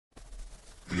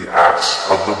The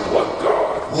Axe of the Blood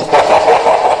God.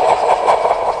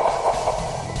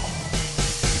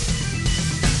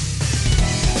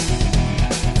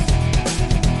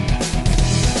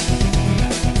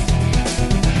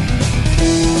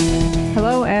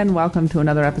 Hello and welcome to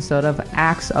another episode of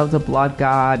Axe of the Blood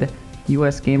God,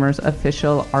 US Gamer's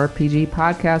official RPG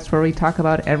podcast where we talk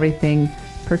about everything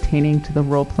pertaining to the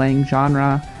role-playing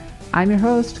genre. I'm your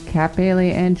host, Kat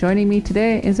Bailey, and joining me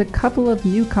today is a couple of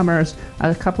newcomers,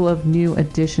 a couple of new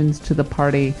additions to the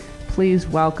party. Please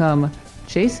welcome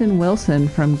Jason Wilson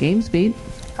from GamesBeat.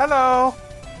 Hello.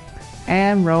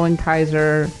 And Rowan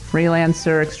Kaiser,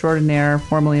 freelancer extraordinaire,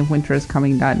 formerly of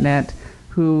winteriscoming.net,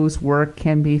 whose work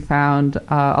can be found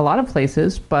a lot of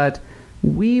places, but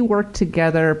we worked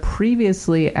together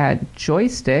previously at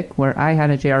Joystick, where I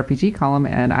had a JRPG column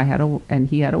and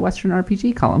he had a Western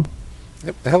RPG column.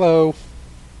 Yep. Hello.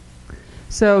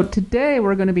 So today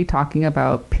we're going to be talking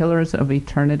about Pillars of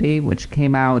Eternity, which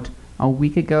came out a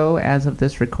week ago as of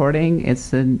this recording.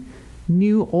 It's a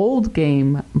new old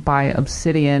game by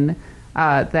Obsidian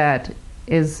that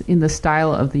is in the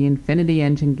style of the Infinity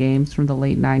Engine games from the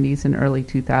late 90s and early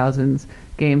 2000s.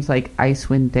 Games like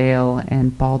Icewind Dale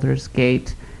and Baldur's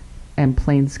Gate and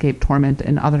Planescape Torment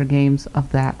and other games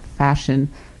of that fashion,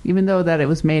 even though that it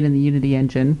was made in the Unity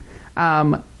Engine.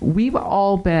 We've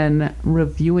all been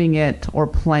reviewing it or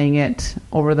playing it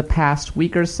over the past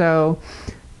week or so,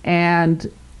 and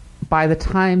by the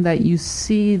time that you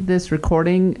see this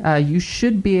recording, you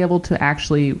should be able to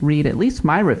actually read at least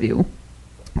my review,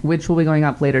 which will be going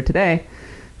up later today.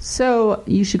 So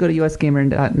you should go to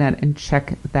usgamer.net and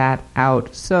check that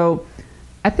out. So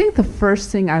I think the first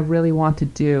thing I really want to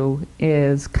do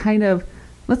is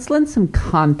let's lend some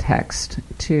context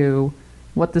to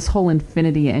what this whole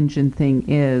Infinity Engine thing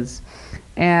is.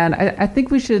 And I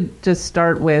think we should just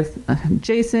start with,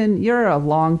 Jason, you're a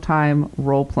longtime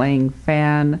role-playing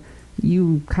fan.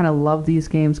 You kind of love these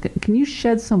games. Can you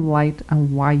shed some light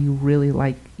on why you really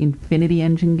like Infinity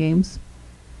Engine games?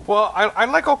 Well, I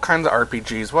like all kinds of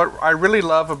RPGs. What I really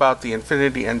love about the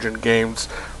Infinity Engine games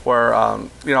were,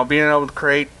 being able to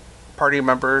create party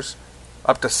members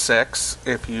up to 6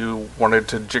 if you wanted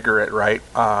to jigger it right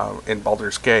in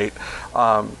Baldur's Gate.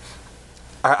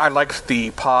 I liked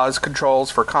the pause controls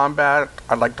for combat.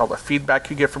 I liked all the feedback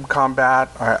you get from combat.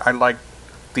 I liked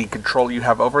the control you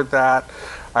have over that.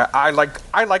 I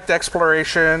liked the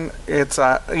exploration. It's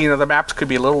the maps could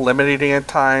be a little limiting at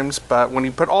times, but when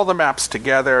you put all the maps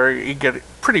together, you get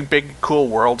pretty big, cool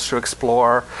worlds to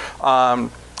explore.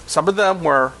 Some of them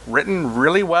were written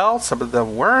really well, some of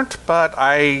them weren't, but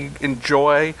I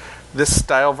enjoy this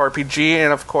style of RPG,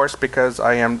 and of course, because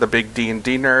I am the big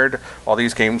D&D nerd, all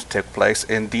these games took place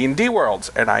in D&D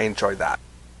worlds, and I enjoy that.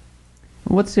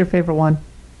 What's your favorite one?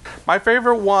 My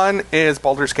favorite one is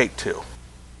Baldur's Gate 2.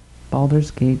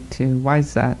 Baldur's Gate 2. Why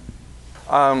is that?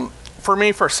 For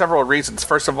me, for several reasons.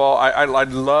 First of all, I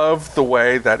love the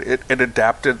way that it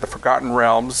adapted the Forgotten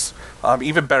Realms,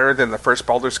 even better than the first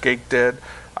Baldur's Gate did.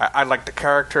 I like the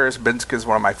characters. Minsc is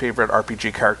one of my favorite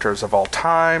RPG characters of all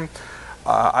time.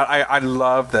 I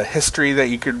love the history that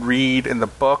you could read in the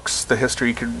books, the history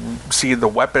you could see in the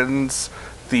weapons,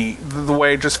 the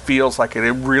way it just feels like it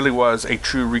really was a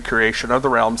true recreation of the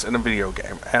realms in a video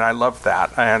game. And I love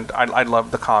that. And I love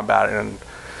the combat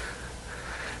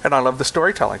and I love the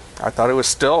storytelling. I thought it was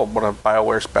still one of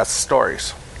BioWare's best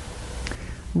stories.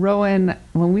 Rowan,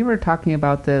 when we were talking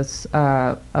about this,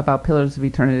 about Pillars of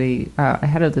Eternity,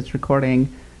 ahead of this recording,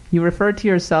 you referred to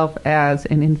yourself as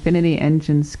an Infinity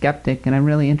Engine skeptic, and I'm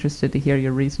really interested to hear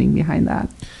your reasoning behind that.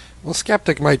 Well,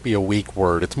 skeptic might be a weak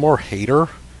word. It's more hater.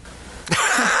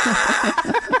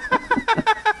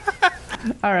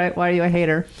 All right, why are you a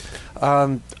hater?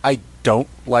 I don't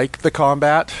like the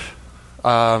combat.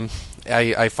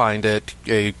 I find it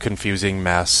a confusing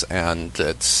mess, and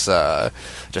it's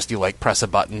just you press a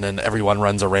button and everyone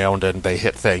runs around and they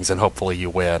hit things and hopefully you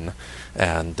win.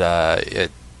 And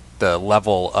the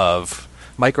level of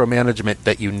micromanagement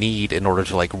that you need in order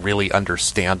to really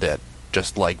understand it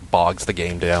just bogs the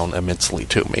game down immensely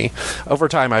to me. Over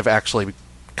time, I've actually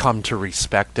come to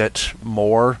respect it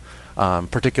more,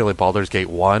 particularly Baldur's Gate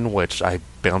 1, which I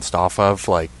bounced off of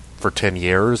for 10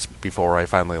 years before I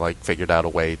finally figured out a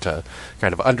way to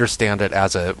kind of understand it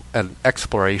as an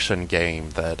exploration game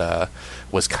that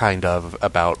was kind of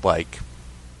about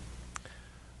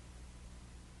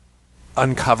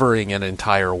uncovering an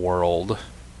entire world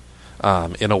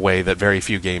in a way that very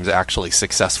few games actually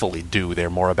successfully do. They're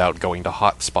more about going to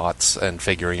hotspots and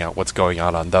figuring out what's going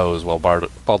on those, while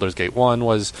Baldur's Gate 1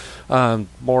 was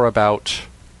more about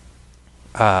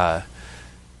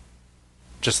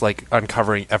just like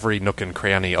uncovering every nook and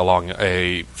cranny along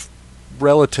a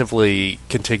relatively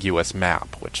contiguous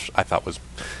map, which I thought was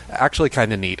actually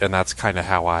kind of neat, and that's kind of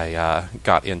how I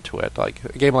got into it. Like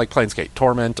a game like Planescape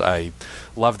Torment, I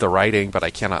love the writing, but I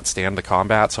cannot stand the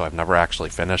combat, so I've never actually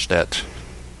finished it.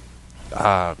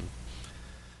 And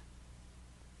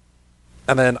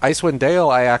then Icewind Dale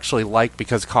I actually liked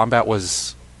because combat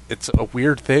was... It's a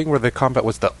weird thing where the combat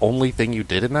was the only thing you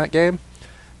did in that game,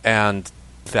 and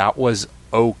that was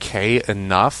okay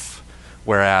enough,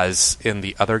 whereas in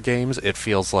the other games it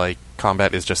feels like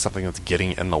combat is just something that's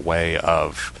getting in the way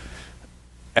of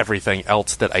everything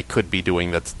else that I could be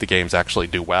doing that the games actually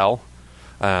do well.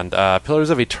 And Pillars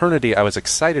of Eternity I was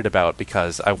excited about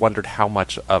because I wondered how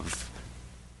much of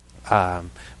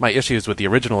my issues with the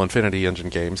original Infinity Engine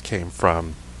games came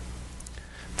from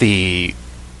the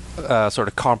sort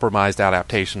of compromised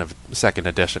adaptation of 2nd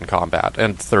edition combat,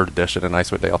 and 3rd edition in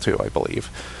Icewind Dale too, I believe.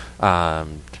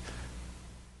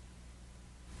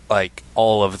 Like,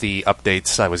 all of the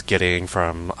updates I was getting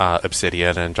from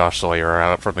Obsidian and Josh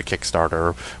Sawyer from the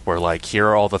Kickstarter were like, here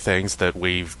are all the things that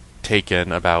we've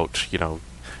taken about,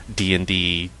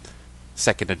 D&D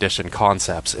 2nd edition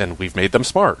concepts, and we've made them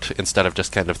smart, instead of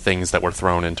just kind of things that were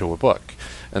thrown into a book.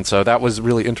 And so that was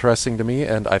really interesting to me,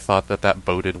 and I thought that that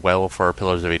boded well for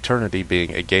Pillars of Eternity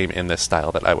being a game in this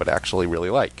style that I would actually really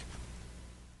like.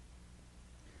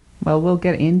 Well, we'll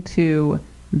get into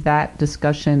that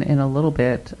discussion in a little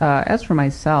bit. As for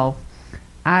myself,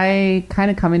 I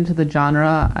kind of come into the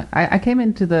genre... I came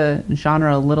into the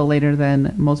genre a little later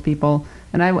than most people,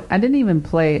 and I didn't even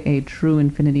play a true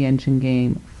Infinity Engine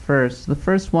game first. The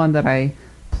first one that I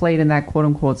played in that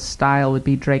quote-unquote style would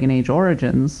be Dragon Age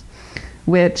Origins,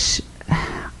 which,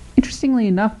 interestingly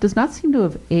enough, does not seem to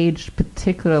have aged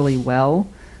particularly well.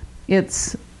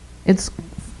 It's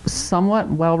somewhat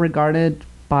well regarded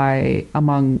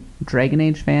among Dragon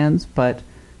Age fans, but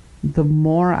the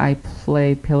more I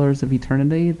play Pillars of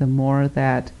Eternity, the more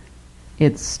that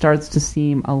it starts to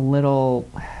seem a little,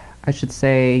 I should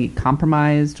say,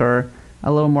 compromised, or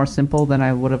a little more simple than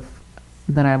I would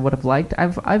have liked.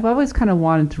 I've always kind of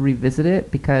wanted to revisit it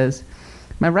because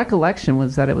my recollection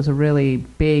was that it was a really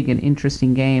big and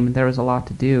interesting game, and there was a lot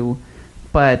to do.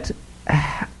 But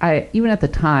even at the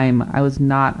time, I was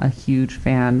not a huge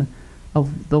fan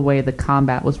of the way the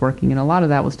combat was working, and a lot of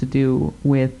that was to do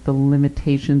with the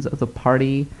limitations of the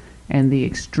party and the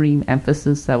extreme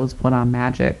emphasis that was put on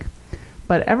magic.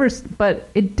 But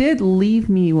it did leave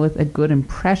me with a good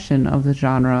impression of the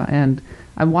genre, and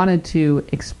I wanted to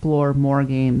explore more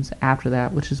games after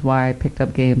that, which is why I picked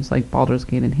up games like Baldur's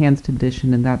Gate Enhanced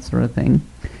Edition and that sort of thing.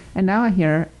 And now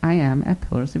I am at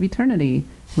Pillars of Eternity,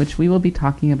 which we will be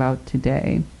talking about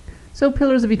today. So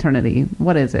Pillars of Eternity,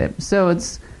 what is it? So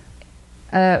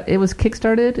it was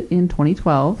kickstarted in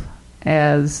 2012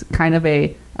 as kind of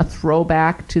a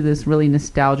throwback to this really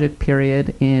nostalgic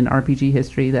period in RPG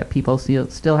history that people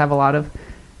still have a lot of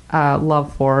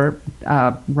love for,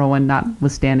 Rowan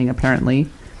notwithstanding, apparently.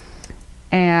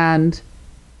 And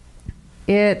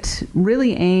it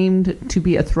really aimed to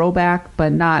be a throwback,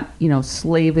 but not,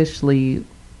 slavishly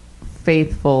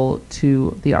faithful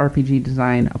to the RPG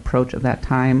design approach of that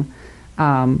time.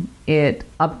 It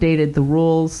updated the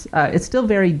rules. It's still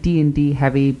very D&D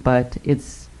heavy, but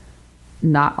it's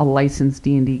not a licensed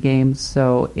D&D game,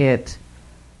 so it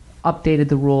updated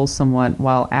the rules somewhat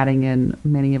while adding in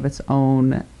many of its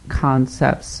own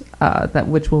concepts,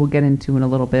 which we'll get into in a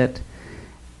little bit.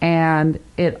 And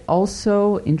it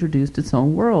also introduced its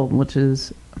own world, which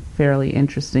is fairly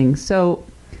interesting. So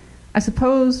I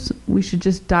suppose we should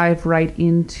just dive right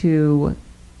into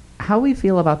how we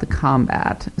feel about the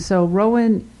combat. So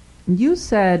Rowan, you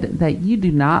said that you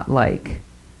do not like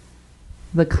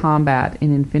the combat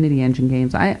in Infinity Engine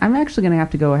games. I'm actually going to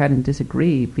have to go ahead and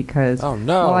disagree because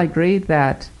while I agree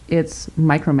that it's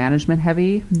micromanagement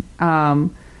heavy,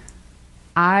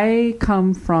 I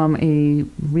come from a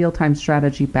real-time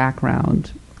strategy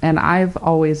background, and I've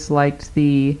always liked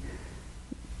the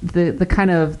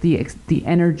kind of the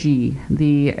energy,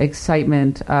 the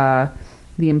excitement, the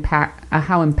impact,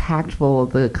 how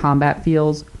impactful the combat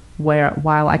feels.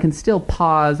 While I can still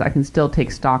pause, I can still take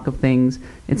stock of things.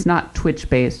 It's not Twitch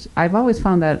based. I've always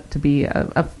found that to be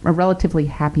a relatively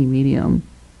happy medium.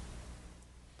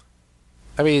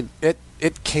 I mean, it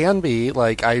can be.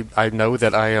 Like, I know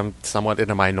that I am somewhat in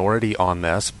a minority on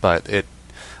this, but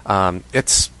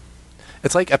it's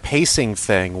like a pacing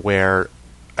thing where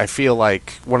I feel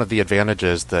like one of the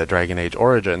advantages that Dragon Age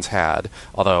Origins had,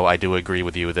 although I do agree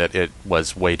with you that it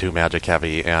was way too magic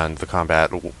heavy and the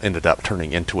combat ended up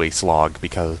turning into a slog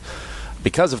because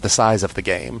of the size of the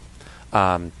game.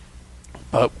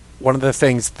 But one of the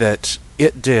things that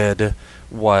it did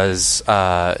was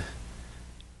it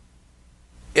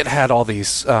had all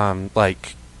these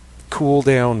like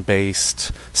cooldown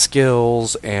based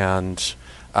skills and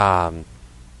a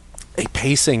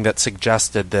pacing that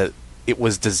suggested that it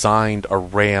was designed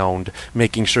around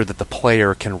making sure that the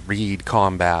player can read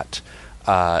combat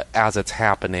as it's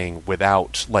happening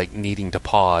without like needing to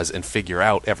pause and figure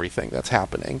out everything that's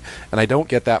happening. And I don't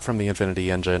get that from the Infinity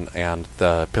Engine and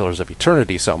the Pillars of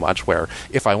Eternity so much, where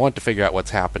if I want to figure out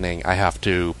what's happening, I have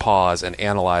to pause and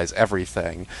analyze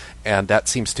everything. And that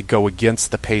seems to go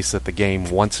against the pace that the game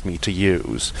wants me to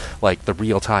use. Like, the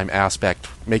real-time aspect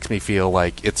makes me feel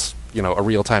like it's, you know, a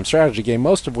real-time strategy game,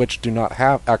 most of which do not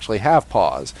actually have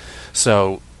pause.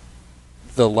 So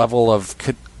the level of...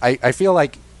 I feel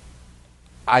like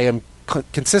I am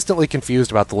consistently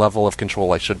confused about the level of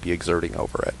control I should be exerting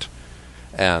over it.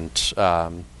 And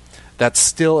that's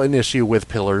still an issue with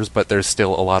Pillars, but there's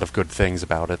still a lot of good things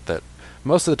about it that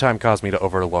most of the time cause me to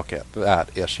overlook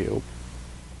that issue.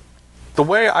 The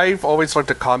way I've always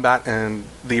looked at combat in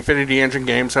the Infinity Engine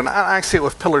games, and I see it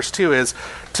with Pillars too, is,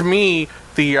 to me,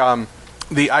 the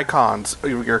icons,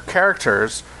 your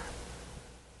characters,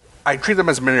 I treat them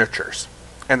as miniatures,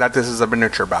 and that this is a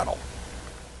miniature battle.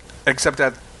 Except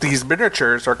that these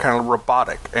miniatures are kind of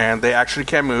robotic, and they actually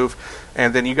can't move,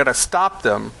 and then you got to stop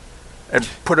them and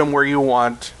put them where you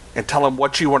want and tell them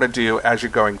what you want to do as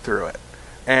you're going through it.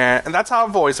 And that's how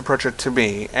I've always approached it to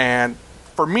me. And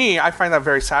for me, I find that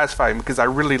very satisfying because I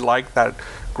really like that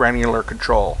granular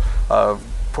control of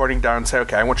pointing down and say,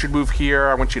 okay, I want you to move here,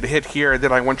 I want you to hit here, and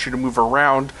then I want you to move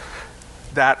around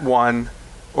that one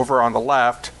over on the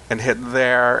left and hit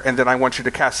there, and then I want you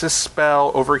to cast this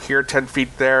spell over here 10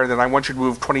 feet there, and then I want you to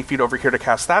move 20 feet over here to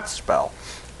cast that spell.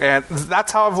 And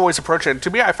that's how I've always approached it. And to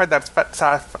me, I find that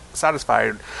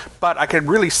satisfying, but I can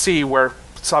really see where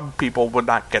some people would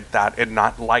not get that and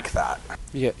not like that.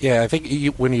 Yeah. I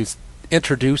think when you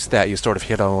introduced that, you sort of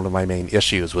hit on one of my main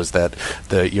issues, was that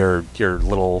your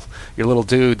little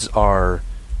dudes are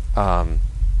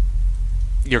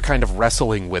you're kind of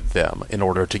wrestling with them in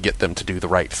order to get them to do the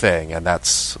right thing, and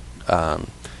that's I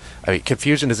mean,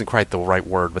 confusion isn't quite the right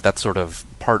word, but that's sort of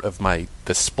part of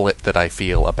the split that I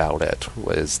feel about it,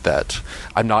 is that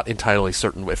I'm not entirely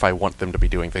certain if I want them to be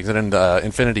doing things. And in the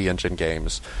Infinity Engine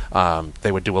games,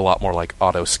 they would do a lot more like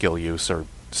auto skill use or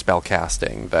spell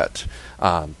casting that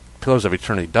Pillars of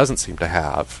Eternity doesn't seem to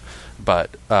have.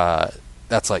 But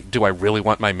that's like, do I really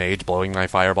want my mage blowing my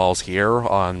fireballs here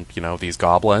on, you know, these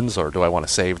goblins, or do I want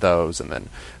to save those? And then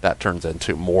that turns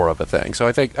into more of a thing. So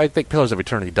I think Pillars of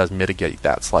Eternity does mitigate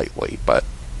that slightly. But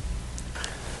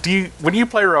when you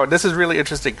play Rowan, this is really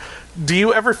interesting. Do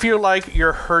you ever feel like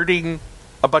you're hurting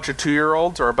a bunch of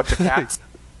 2-year-olds or a bunch of cats?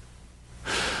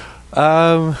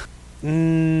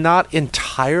 Not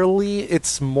entirely.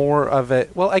 It's more of a,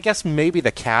 well, I guess maybe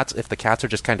the cats, if the cats are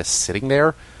just kind of sitting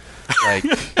there. Like,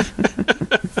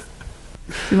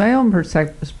 my own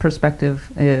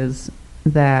perspective is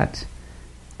that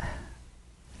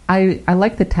I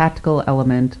like the tactical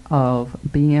element of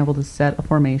being able to set a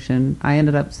formation. I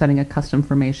ended up setting a custom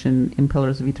formation in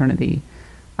Pillars of Eternity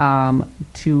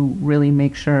to really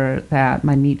make sure that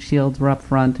my meat shields were up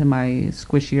front and my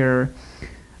squishier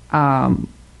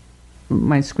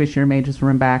mages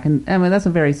were in back. And I mean, that's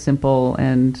a very simple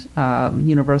and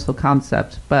universal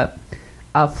concept, but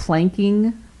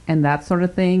flanking and that sort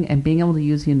of thing, and being able to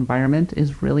use the environment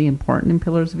is really important in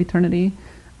Pillars of Eternity.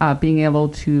 Being able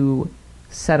to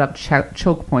set up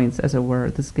choke points, as it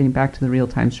were. This is getting back to the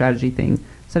real-time strategy thing.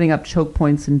 Setting up choke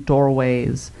points in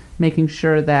doorways, making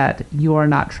sure that you are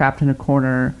not trapped in a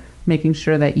corner, making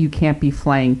sure that you can't be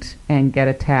flanked and get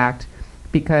attacked,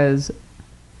 because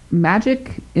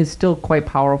magic is still quite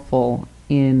powerful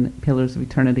in Pillars of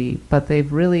Eternity, but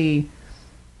they've really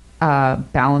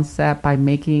balance that by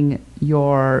making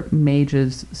your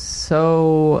mages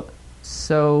so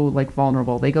like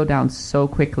vulnerable. They go down so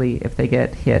quickly if they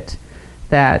get hit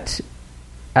that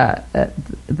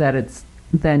it's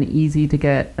then easy to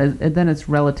get. Then it's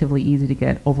relatively easy to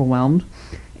get overwhelmed,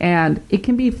 and it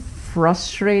can be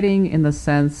frustrating in the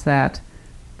sense that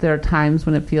there are times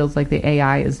when it feels like the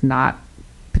AI is not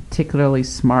particularly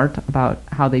smart about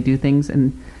how they do things,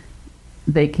 and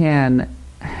they can.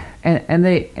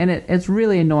 It's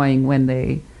really annoying when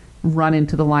they run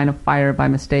into the line of fire by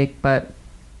mistake, but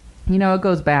you know, it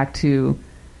goes back to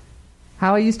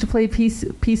how I used to play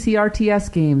PC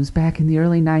RTS games back in the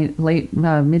early mid to late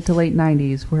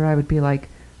 90s, where I would be like,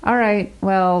 all right,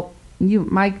 well,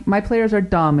 my players are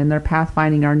dumb and their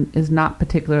pathfinding is not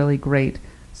particularly great,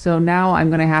 so now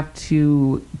I'm going to have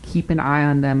to keep an eye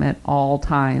on them at all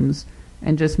times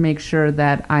and just make sure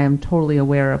that I am totally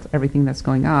aware of everything that's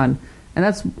going on. And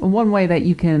that's one way that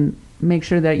you can make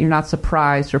sure that you're not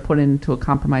surprised or put into a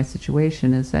compromised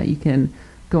situation, is that you can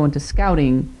go into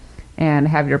scouting and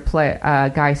have your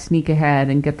guy sneak ahead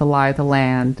and get the lie of the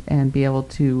land and be able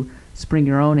to spring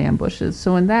your own ambushes.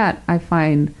 So in that, I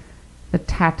find the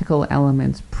tactical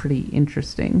elements pretty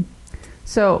interesting.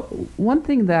 So one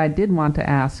thing that I did want to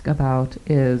ask about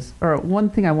is, or one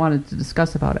thing I wanted to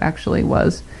discuss about actually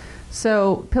was,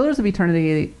 so Pillars of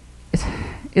Eternity,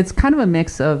 it's kind of a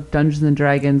mix of Dungeons and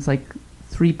Dragons like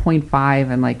 3.5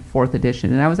 and like 4th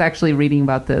edition. And I was actually reading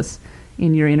about this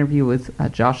in your interview with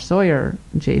Josh Sawyer,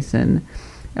 Jason.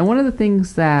 And one of the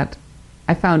things that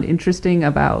I found interesting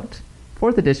about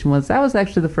 4th edition was that was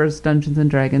actually the first Dungeons and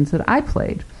Dragons that I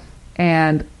played.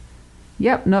 And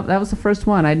yep, no, that was the first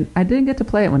one. I didn't get to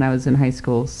play it when I was in high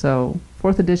school, so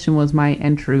 4th edition was my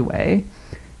entryway.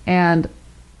 And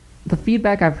the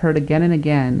feedback I've heard again and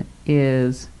again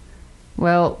is,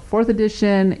 well, 4th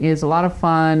edition is a lot of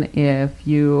fun if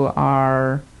you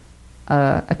are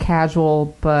a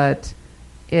casual, but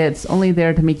it's only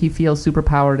there to make you feel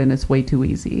superpowered and it's way too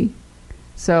easy.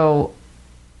 So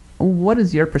what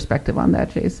is your perspective on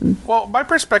that, Jason? Well, my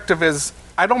perspective is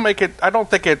I don't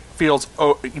think it feels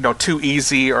too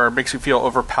easy or makes you feel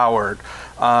overpowered.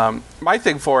 My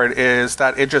thing for it is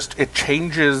that it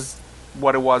changes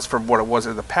what it was from what it was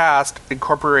in the past,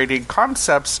 incorporating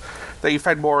concepts that you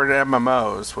find more in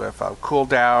MMOs with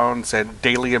cooldowns and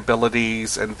daily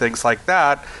abilities and things like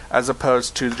that, as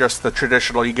opposed to just the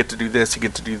traditional you get to do this, you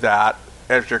get to do that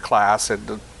as your class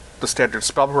and the standard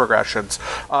spell progressions.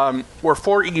 Where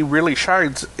 4E really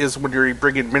shines is when you're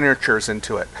bringing miniatures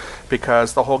into it,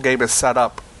 because the whole game is set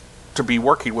up to be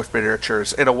working with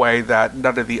miniatures in a way that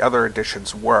none of the other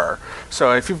editions were.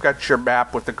 So if you've got your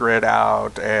map with the grid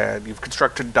out and you've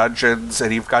constructed dungeons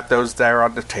and you've got those there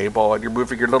on the table and you're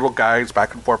moving your little guys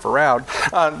back and forth around,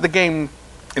 the game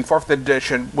in 4th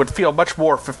edition would feel much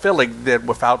more fulfilling than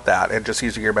without that and just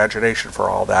using your imagination for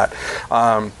all that.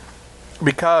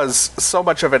 Because so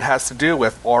much of it has to do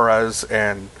with auras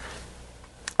and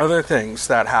other things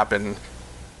that happen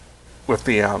with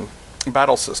the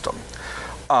battle system.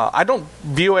 I don't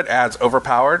view it as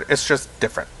overpowered, it's just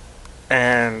different.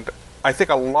 And I think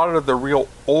a lot of the real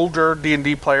older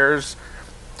D&D players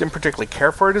didn't particularly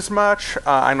care for it as much.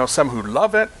 I know some who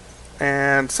love it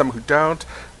and some who don't,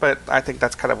 but I think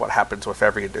that's kind of what happens with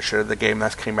every edition of the game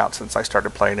that's came out since I started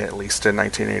playing it, at least in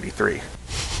 1983.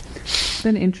 It's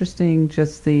been interesting,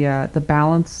 just the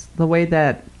balance, the way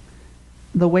that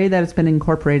it's been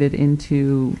incorporated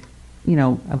into,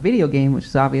 a video game, which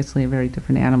is obviously a very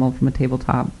different animal from a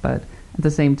tabletop, but at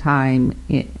the same time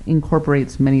it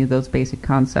incorporates many of those basic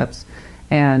concepts.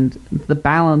 And the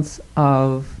balance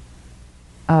of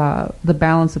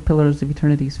Pillars of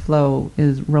Eternity's flow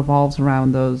revolves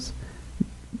around those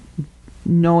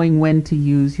knowing when to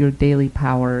use your daily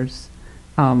powers,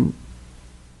 and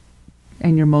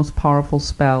your most powerful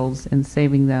spells, and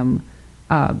saving them,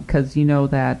 because you know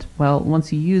that, well,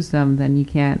 once you use them, then you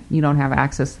don't have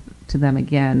access to them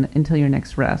again until your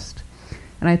next rest.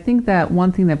 And I think that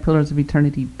one thing that Pillars of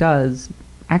Eternity does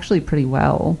actually pretty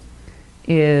well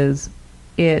is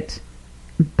it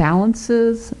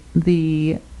balances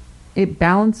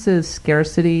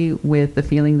scarcity with the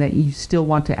feeling that you still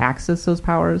want to access those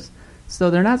powers. So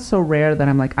they're not so rare that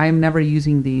I'm like, I'm never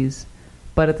using these,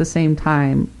 but at the same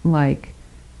time, like,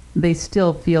 they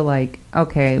still feel like,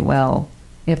 okay, well,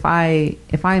 if I'm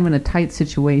in a tight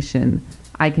situation,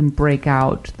 I can break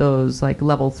out those like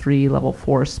level 3, level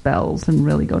 4 spells and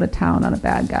really go to town on a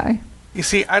bad guy. You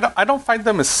see, I don't find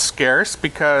them as scarce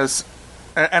because,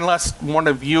 unless one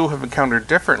of you have encountered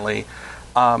differently,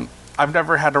 I've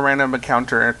never had a random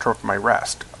encounter interrupt my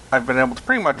rest. I've been able to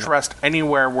pretty much rest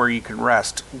anywhere where you can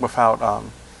rest without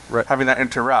having that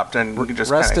interrupt, and you can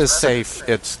just rest is safe.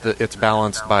 It's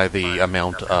balanced by the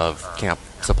amount of camp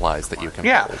supplies that you can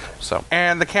hold. So,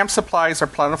 and the camp supplies are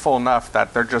plentiful enough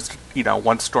that they're just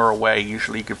one store away.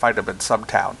 Usually, you can find them in some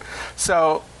town.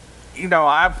 So,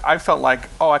 I felt like,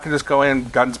 I can just go in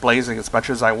guns blazing as much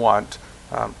as I want.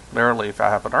 Literally, if I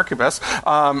have an arquebus.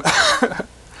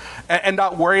 And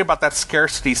not worry about that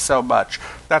scarcity so much.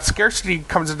 That scarcity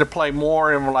comes into play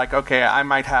more, and we're like, okay, I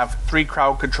might have 3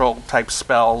 crowd control type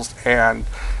spells, and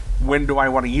when do I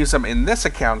want to use them in this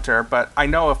encounter? But I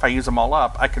know if I use them all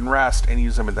up, I can rest and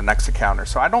use them in the next encounter.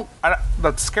 So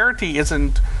the scarcity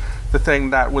isn't the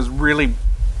thing that was really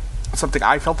something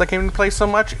I felt that came into play so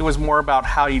much. It was more about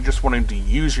how you just wanted to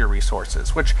use your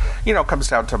resources, which, comes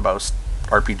down to most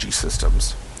RPG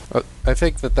systems. I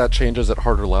think that changes at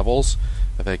harder levels.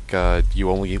 I think you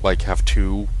only have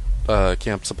 2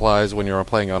 camp supplies when you're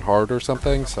playing on hard or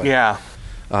something. So. Yeah.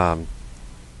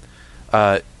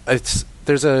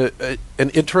 there's an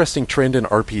interesting trend in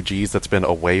RPGs that's been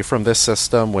away from this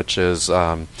system, which is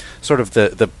sort of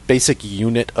the basic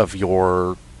unit of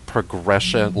your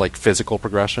progression, like physical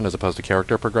progression as opposed to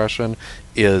character progression,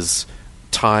 is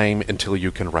time until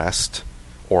you can rest,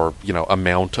 or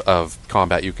amount of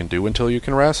combat you can do until you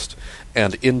can rest.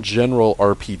 And in general,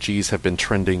 RPGs have been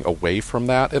trending away from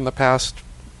that in the past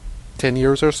 10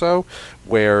 years or so,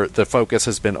 where the focus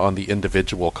has been on the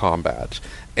individual combat.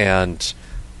 And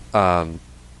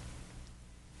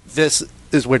this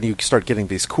is when you start getting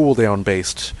these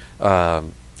cooldown-based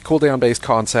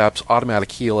concepts,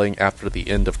 automatic healing after the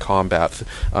end of combat.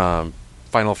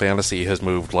 Final Fantasy has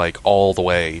moved all the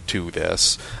way to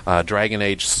this. Dragon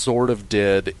Age sort of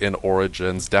did in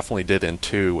Origins, definitely did in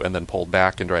 2, and then pulled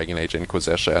back in Dragon Age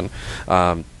Inquisition.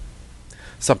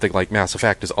 Something like Mass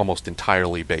Effect is almost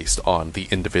entirely based on the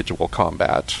individual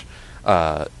combat,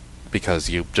 because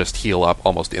you just heal up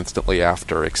almost instantly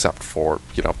after, except for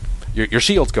your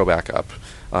shields go back up.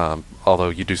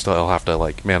 Although you do still have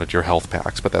to manage your health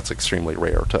packs, but that's extremely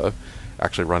rare to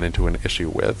actually run into an issue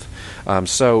with.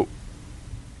 So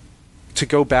to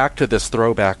go back to this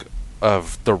throwback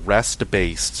of the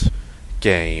rest-based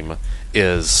game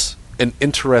is an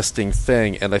interesting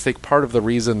thing, and I think part of the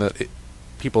reason that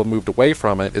people have moved away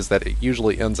from it is that it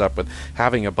usually ends up with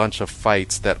having a bunch of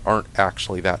fights that aren't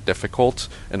actually that difficult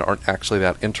and aren't actually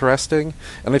that interesting.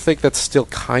 And I think that's still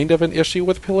kind of an issue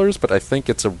with Pillars, but I think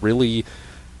it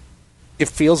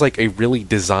feels like a really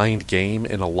designed game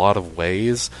in a lot of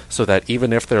ways, so that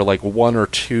even if they're one or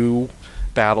two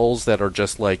battles that are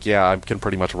just I can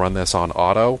pretty much run this on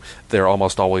auto, they're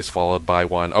almost always followed by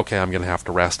one, okay, I'm going to have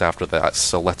to rest after that,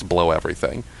 so let's blow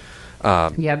everything.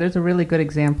 There's a really good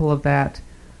example of that,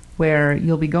 where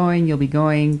you'll be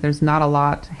going, there's not a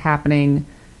lot happening.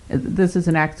 This is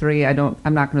in Act 3, I'm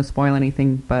not going to spoil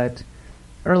anything, but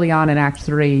early on in Act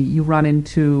 3, you run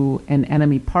into an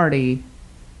enemy party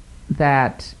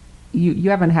that you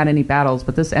haven't had any battles,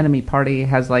 but this enemy party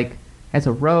has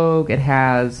a rogue, it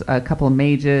has a couple of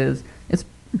mages. It's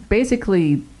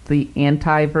basically the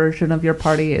anti-version of your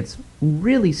party. It's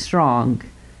really strong,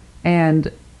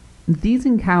 and these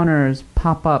encounters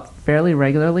pop up fairly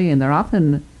regularly, and they're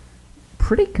often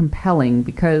pretty compelling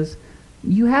because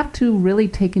you have to really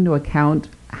take into account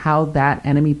how that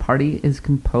enemy party is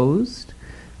composed.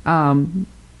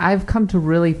 I've come to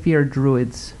really fear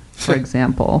druids, for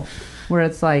example, where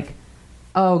it's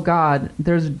oh god,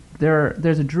 there's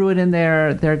a druid in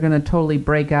there. They're gonna totally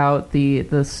break out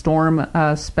the storm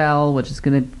spell, which is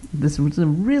this is a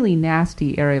really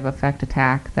nasty area of effect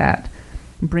attack that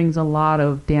brings a lot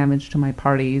of damage to my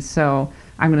party. So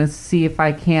I'm gonna see if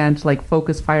I can't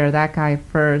focus fire that guy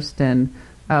first. And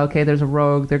okay, there's a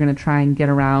rogue. They're gonna try and get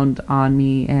around on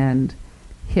me and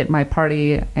hit my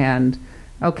party. And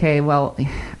okay, well,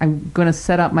 I'm gonna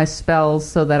set up my spells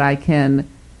so that I can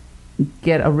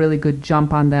get a really good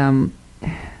jump on them.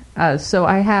 So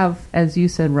I have, as you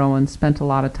said, Rowan, spent a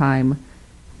lot of time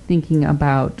thinking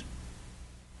about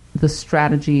the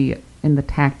strategy and the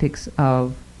tactics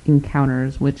of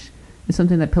encounters, which is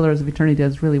something that Pillars of Eternity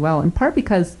does really well, in part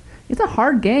because it's a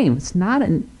hard game. It's not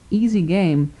an easy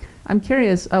game. I'm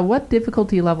curious, what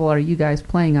difficulty level are you guys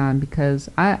playing on?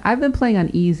 Because I've been playing on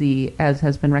easy, as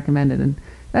has been recommended, and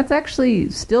that's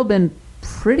actually still been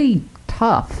pretty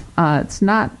tough. It's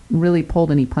not really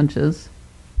pulled any punches.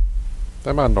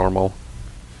 I'm on normal.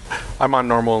 I'm on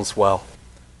normal as well.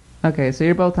 Okay, so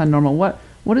you're both on normal.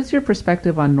 What is your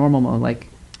perspective on normal mode?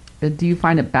 Do you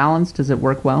find it balanced? Does it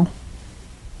work well?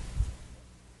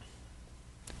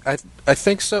 I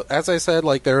think so. As I said,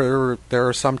 there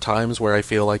are some times where I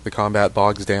feel like the combat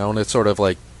bogs down. It's sort of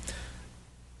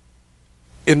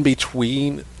in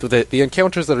between the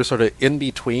encounters that are sort of in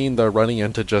between the running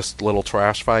into just little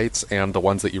trash fights and the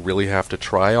ones that you really have to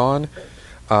try on.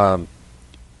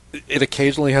 It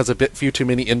occasionally has a few too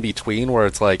many in between where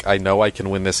it's I know I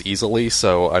can win this easily,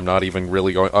 so I'm not even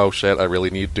really going, oh shit, I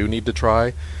really do need to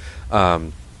try.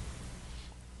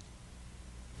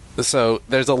 So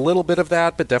there's a little bit of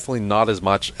that, but definitely not as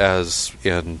much as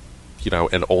in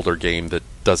an older game that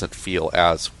doesn't feel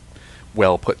as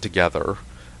well put together.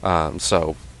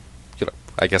 So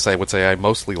I guess I would say I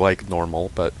mostly like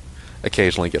normal, but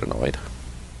occasionally get annoyed.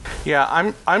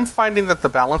 Yeah, I'm finding that the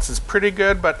balance is pretty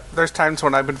good, but there's times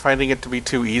when I've been finding it to be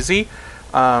too easy.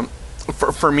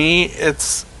 For me,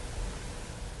 it's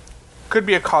could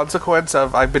be a consequence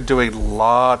of I've been doing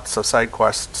lots of side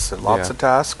quests and lots of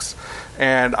tasks,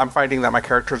 and I'm finding that my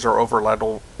characters are over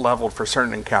leveled for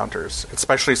certain encounters,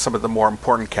 especially some of the more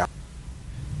important encounters.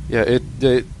 Yeah,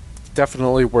 it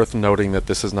definitely worth noting that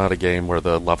this is not a game where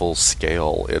the levels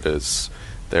scale. It is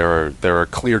There are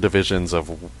clear divisions of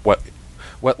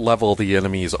what level the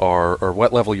enemies are, or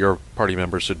what level your party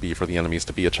members should be for the enemies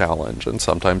to be a challenge. And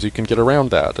sometimes you can get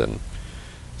around that, and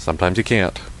sometimes you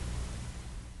can't.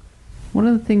 One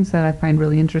of the things that I find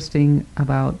really interesting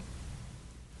about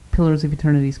Pillars of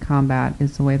Eternity's combat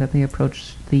is the way that they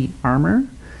approach the armor.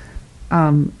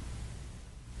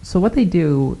 So what they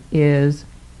do is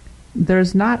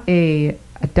there's not a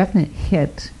definite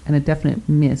hit and a definite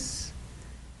miss.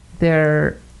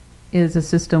 There is a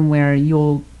system where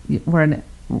one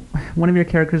of your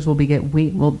characters they'll get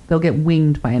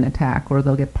winged by an attack, or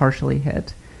they'll get partially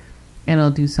hit, and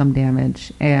it'll do some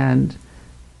damage. And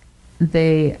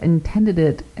they intended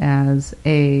it as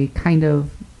a kind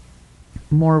of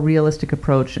more realistic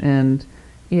approach, and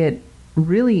it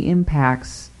really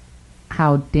impacts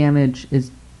how damage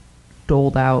is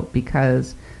doled out,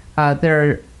 because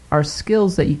there are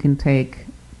skills that you can take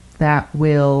that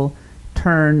will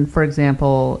turn, for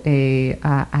example, a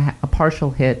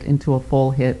partial hit into a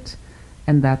full hit,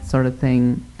 and that sort of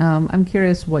thing. I'm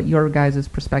curious what your guys'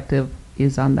 perspective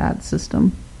is on that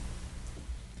system.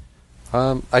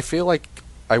 I feel like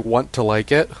I want to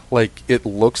like it. Like, it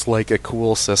looks like a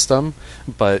cool system,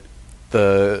 but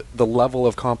the level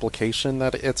of complication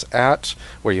that it's at,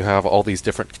 where you have all these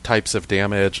different types of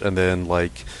damage, and then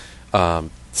like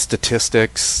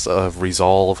statistics of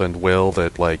resolve and will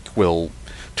that like will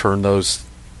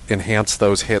enhance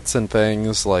those hits and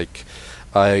things. Like,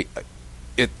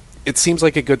 it seems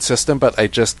like a good system, but I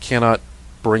just cannot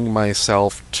bring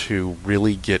myself to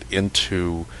really get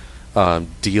into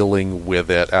dealing with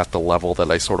it at the level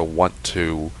that I sort of want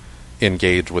to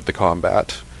engage with the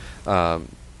combat.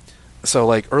 So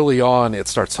like early on it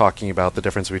starts talking about the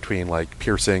difference between like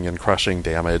piercing and crushing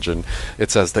damage, and it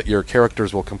says that your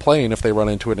characters will complain if they run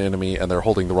into an enemy and they're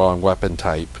holding the wrong weapon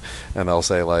type, and they'll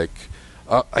say like,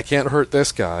 oh, I can't hurt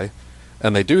this guy,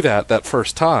 and they do that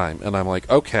first time, and I'm like,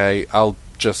 okay, I'll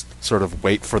just sort of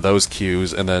wait for those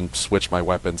cues and then switch my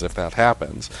weapons if that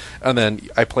happens. And then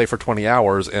I play for 20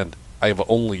 hours and I've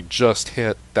only just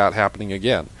hit that happening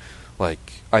again.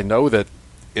 Like, I know that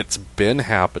it's been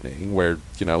happening where,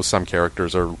 you know, some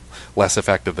characters are less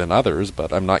effective than others,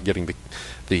 but I'm not getting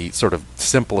the sort of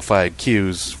simplified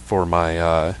cues for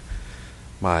my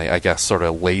I guess, sort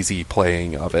of lazy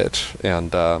playing of it.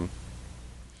 And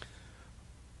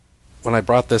when I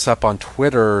brought this up on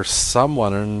Twitter,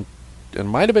 someone, and it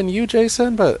might have been you,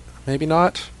 Jason, but maybe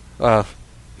not,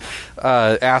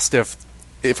 asked if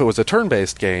it was a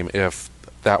turn-based game, if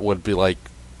that would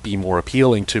be more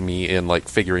appealing to me in like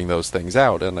figuring those things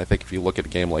out. And I think if you look at a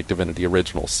game like Divinity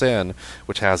Original Sin,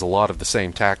 which has a lot of the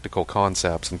same tactical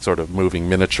concepts and sort of moving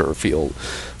miniatures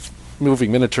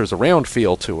around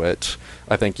feel to it,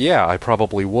 I think, yeah, I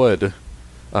probably would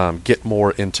get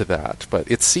more into that.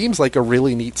 But it seems like a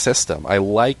really neat system. I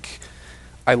like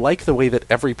the way that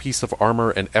every piece of armor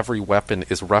and every weapon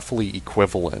is roughly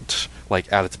equivalent,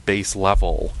 like at its base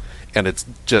level, and it's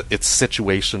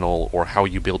situational, or how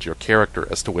you build your character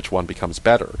as to which one becomes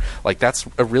better. Like, that's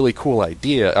a really cool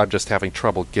idea. I'm just having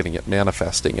trouble getting it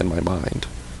manifesting in my mind.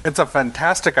 It's a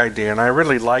fantastic idea, and I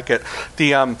really like it.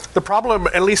 The problem,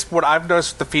 at least what I've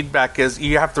noticed with the feedback, is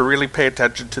you have to really pay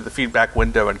attention to the feedback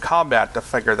window in combat to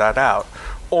figure that out.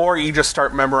 Or you just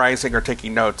start memorizing or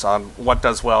taking notes on what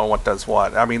does well and what does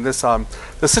what. I mean, the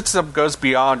system goes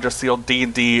beyond just the old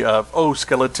D&D of, oh,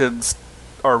 skeletons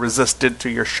are resistant to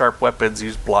your sharp weapons,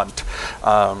 use blunt,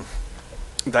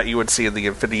 that you would see in the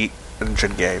Infinity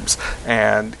Engine games.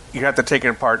 And you have to take it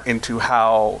apart into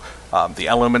how the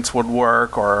elements would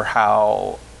work, or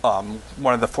how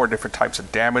one of the 4 different types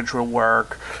of damage will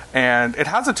work. And it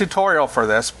has a tutorial for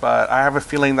this, but I have a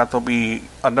feeling that there'll be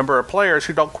a number of players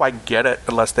who don't quite get it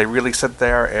unless they really sit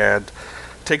there and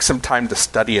take some time to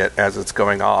study it as it's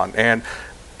going on. And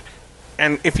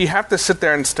if you have to sit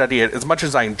there and study it, as much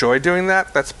as I enjoy doing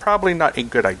that, that's probably not a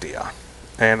good idea.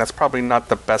 And that's probably not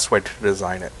the best way to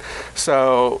design it.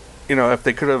 So, you know, if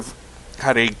they could have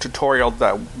had a tutorial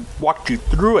that walked you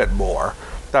through it more,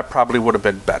 that probably would have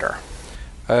been better.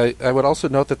 I would also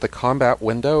note that the combat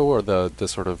window, or the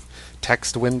sort of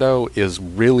text window, is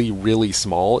really, really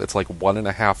small. It's like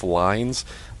 1.5 lines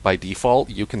by default.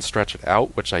 You can stretch it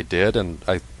out, which I did, and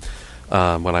I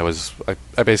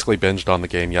basically binged on the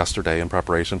game yesterday in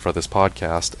preparation for this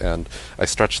podcast, and I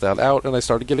stretched that out, and I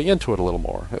started getting into it a little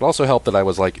more. It also helped that I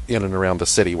was like in and around the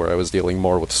city, where I was dealing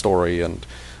more with story and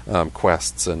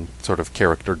quests and sort of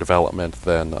character development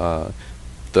than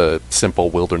the simple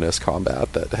wilderness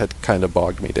combat that had kind of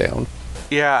bogged me down.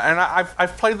 Yeah, and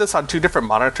I've played this on 2 different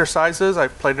monitor sizes.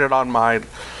 I've played it on my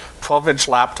 12-inch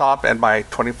laptop and my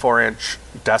 24-inch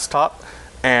desktop,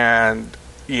 and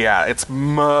Yeah, it's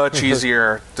much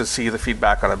easier to see the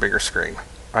feedback on a bigger screen.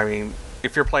 I mean,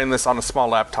 if you're playing this on a small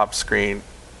laptop screen,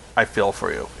 I feel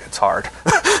for you. It's hard.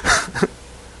 The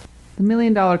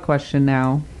million-dollar question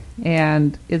now,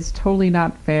 and it's totally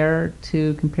not fair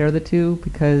to compare the two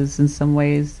because in some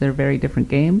ways they're very different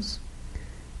games.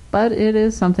 But it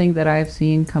is something that I've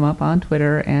seen come up on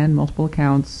Twitter and multiple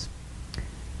accounts.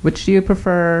 Which do you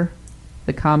prefer,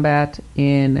 the combat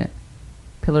in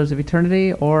Pillars of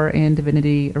Eternity or in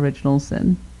Divinity Original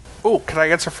Sin? Oh, can I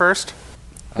answer first?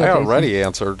 Go, I Jason. already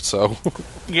answered, so...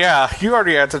 Yeah, you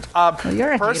already answered. Well,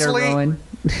 you're a hater, Rowan.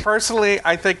 Personally,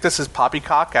 I think this is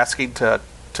poppycock asking to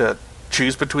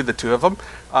choose between the two of them.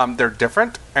 They're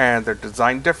different, and they're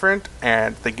designed different,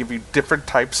 and they give you different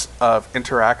types of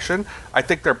interaction. I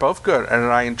think they're both good, and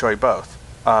I enjoy both.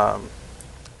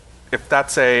 If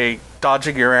that's a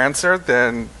dodging your answer,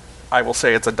 then I will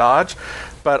say it's a dodge.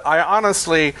 But I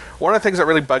honestly, one of the things that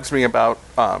really bugs me about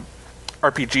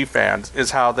RPG fans is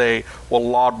how they will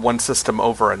laud one system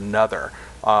over another.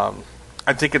 I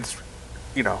think it's,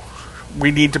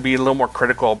 we need to be a little more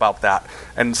critical about that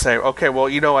and say, okay, well,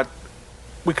 you know what,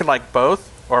 we can like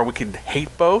both or we can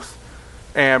hate both,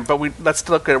 but let's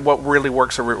look at what really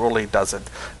works or what really doesn't.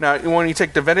 Now, when you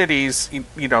take Divinities,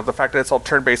 the fact that it's all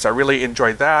turn-based, I really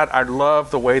enjoy that. I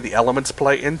love the way the elements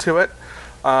play into it.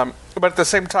 But at the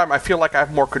same time, I feel like I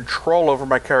have more control over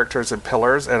my characters in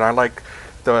Pillars, and I like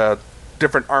the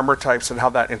different armor types and how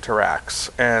that interacts,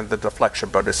 and the deflection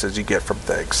bonuses you get from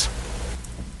things.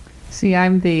 See,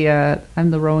 I'm the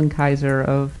Rowan Kaiser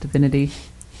of Divinity.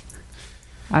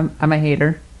 I'm a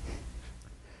hater,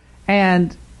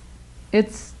 and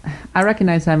I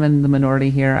recognize I'm in the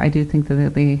minority here. I do think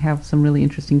that they have some really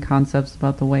interesting concepts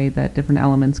about the way that different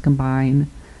elements combine,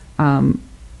 and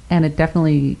it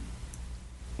definitely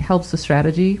helps the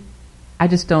strategy. I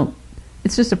just don't.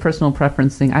 It's just a personal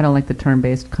preference thing. I don't like the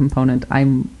turn-based component. I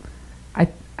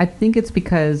think it's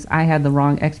because I had the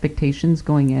wrong expectations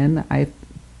going in. I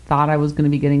thought I was going to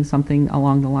be getting something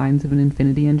along the lines of an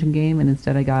Infinity Engine game, and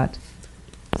instead I got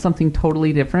something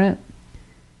totally different.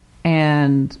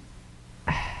 And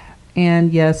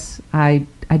yes, I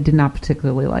did not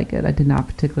particularly like it. I did not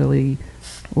particularly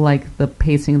like the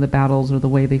pacing of the battles or the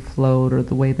way they flowed or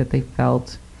the way that they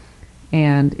felt.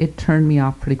 And it turned me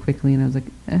off pretty quickly, and I was like,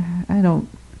 I don't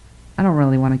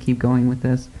really want to keep going with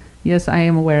this. Yes, I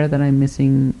am aware that I'm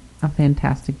missing a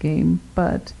fantastic game,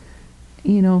 but,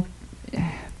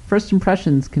 first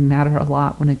impressions can matter a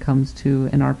lot when it comes to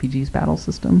an RPG's battle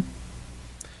system.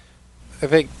 I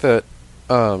think that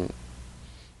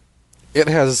it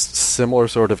has similar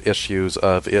sort of issues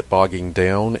of it bogging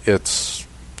down. It's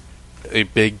a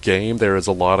big game. There is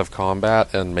a lot of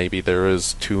combat, and maybe there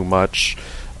is too much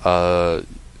of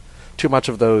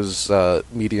those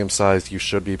medium-sized. You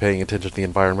should be paying attention to the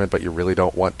environment, but you really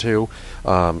don't want to.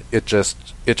 It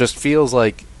just feels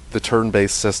like the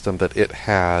turn-based system that it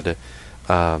had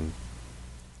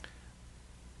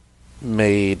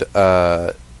made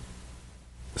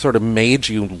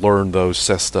you learn those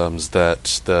systems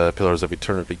that the Pillars of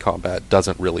Eternity combat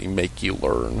doesn't really make you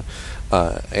learn,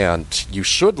 and you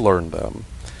should learn them.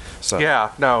 So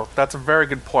yeah, no, that's a very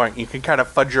good point. You can kind of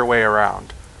fudge your way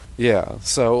around. Yeah,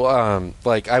 so,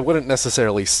 I wouldn't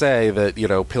necessarily say that,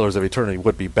 Pillars of Eternity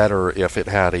would be better if it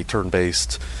had a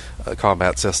turn-based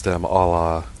combat system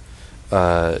a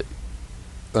la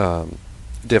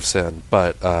Div Sin,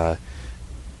 but,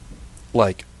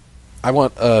 I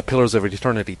want a Pillars of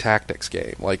Eternity tactics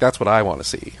game. That's what I want to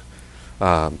see.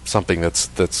 Something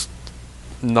that's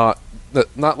not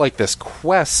like this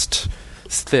quest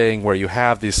thing where you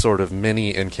have these sort of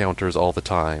mini encounters all the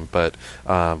time, but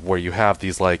where you have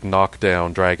these knock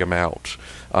down, drag them out,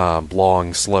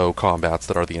 long, slow combats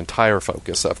that are the entire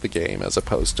focus of the game, as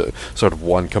opposed to sort of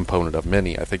one component of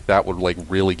many. I think that would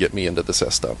really get me into the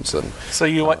systems. And so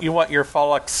you want your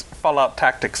Fallout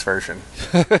Tactics version?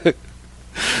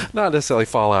 Not necessarily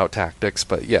Fallout Tactics,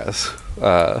 but yes,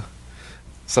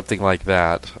 something like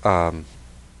that.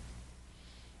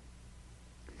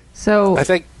 So I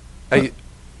think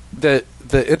the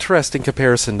interesting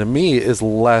comparison to me is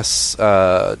less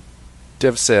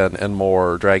Div Sin and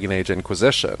more Dragon Age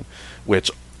Inquisition,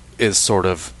 which is sort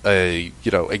of a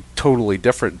totally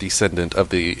different descendant of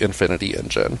the Infinity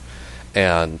Engine,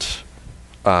 and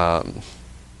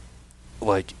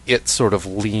it sort of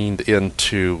leaned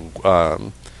into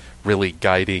really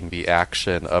guiding the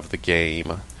action of the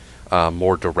game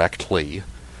more directly,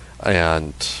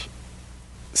 and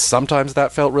sometimes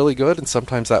that felt really good, and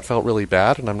sometimes that felt really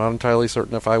bad, and I'm not entirely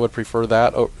certain if I would prefer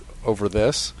that over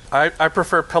this. I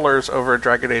prefer Pillars over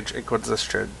Dragon Age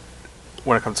Inquisition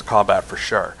when it comes to combat, for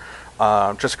sure.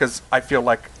 just because I feel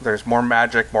like there's more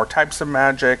magic, more types of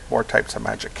magic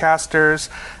casters,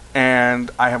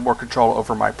 and I have more control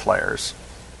over my players.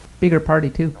 Bigger party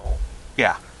too.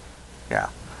 Yeah.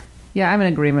 Yeah, I'm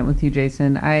in agreement with you,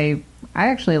 Jason. I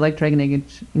actually like Dragon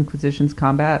Age Inquisition's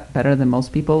combat better than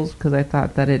most people's because I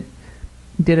thought that it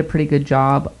did a pretty good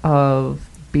job of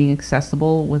being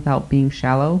accessible without being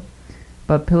shallow.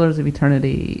 But Pillars of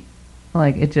Eternity,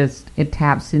 like, it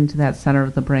taps into that center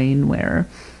of the brain where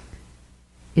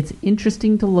it's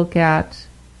interesting to look at,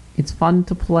 it's fun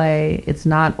to play, it's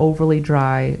not overly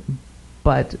dry,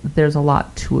 but there's a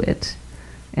lot to it.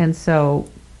 And so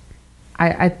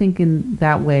I think in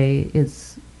that way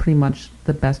it's pretty much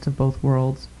the best of both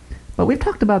worlds. But we've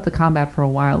talked about the combat for a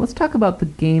while. Let's talk about the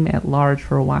game at large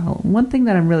for a while. One thing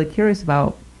that I'm really curious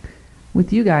about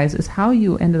with you guys is how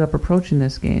you ended up approaching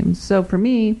this game. So for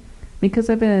me, because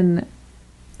I've been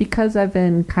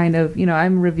kind of,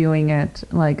 I'm reviewing it,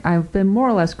 like I've been more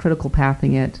or less critical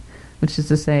pathing it, which is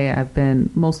to say I've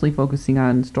been mostly focusing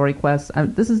on story quests.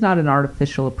 This is not an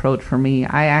artificial approach for me.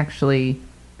 I actually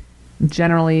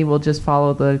generally will just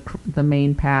follow the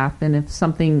main path, and if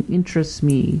something interests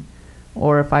me,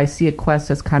 or if I see a quest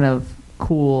that's kind of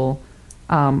cool,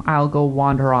 I'll go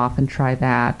wander off and try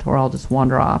that, or I'll just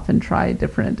wander off and try a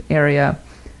different area.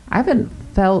 I haven't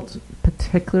felt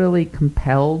particularly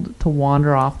compelled to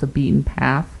wander off the beaten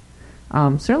path.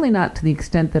 Certainly not to the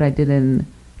extent that I did in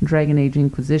Dragon Age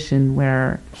Inquisition,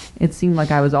 where it seemed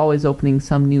like I was always opening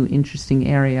some new interesting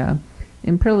area.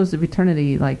 In Pillars of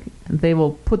Eternity, like they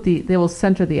will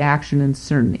center the action in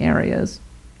certain areas.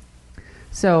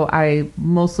 So I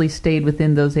mostly stayed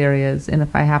within those areas, and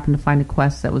if I happened to find a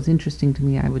quest that was interesting to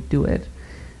me, I would do it.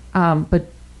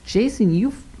 But Jason,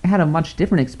 you've had a much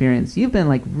different experience. You've been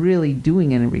like really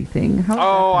doing everything.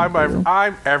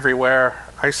 I'm everywhere.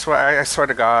 I swear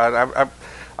to God,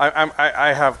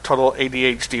 I have total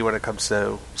ADHD when it comes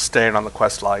to staying on the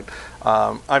quest line.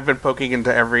 I've been poking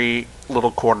into every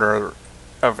little corner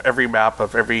of every map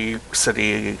of every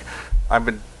city. I've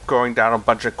been going down a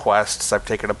bunch of quests. I've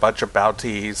taken a bunch of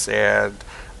bounties, and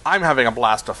I'm having a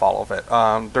blast with all of it.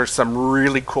 There's some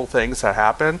really cool things that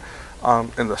happen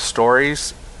in the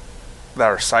stories that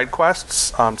are side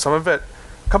quests. A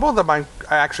couple of them I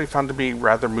actually found to be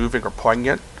rather moving or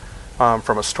poignant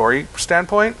from a story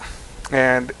standpoint,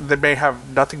 and they may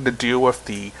have nothing to do with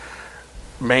the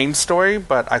main story,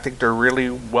 but I think they're really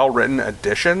well written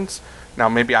additions. Now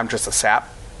maybe I'm just a sap,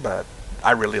 but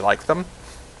I really like them.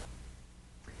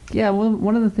 Yeah, well,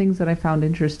 one of the things that I found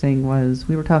interesting was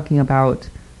we were talking about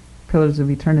Pillars of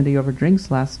Eternity over drinks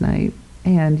last night,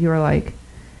 and you were like,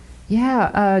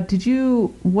 "Yeah,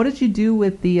 what did you do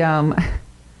with the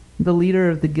the leader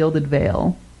of the Gilded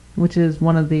Vale, which is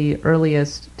one of the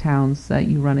earliest towns that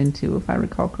you run into, if I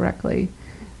recall correctly?"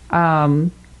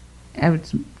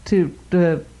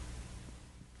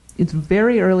 It's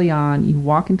very early on. You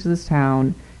walk into this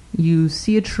town, you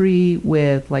see a tree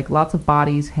with like lots of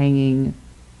bodies hanging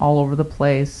all over the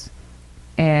place,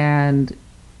 and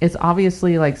it's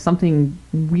obviously like something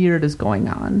weird is going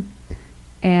on.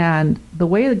 And the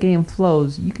way the game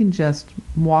flows, you can just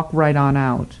walk right on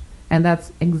out, and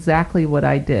that's exactly what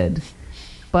I did.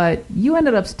 But you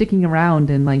ended up sticking around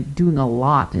and like doing a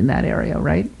lot in that area,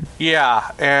 right?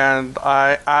 Yeah, and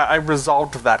I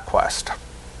resolved that quest.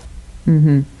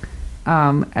 Mm-hmm.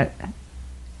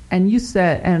 And you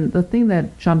said, and the thing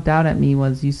that jumped out at me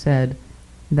was you said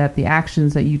that the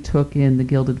actions that you took in the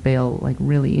Gilded Vale like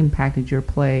really impacted your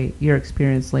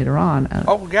experience later on.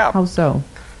 Oh yeah. How so?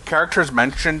 Characters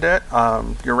mentioned it.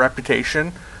 Your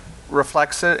reputation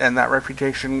reflects it, and that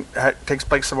reputation takes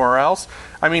place somewhere else.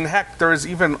 I mean, heck, there is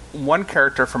even one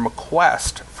character from a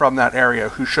quest from that area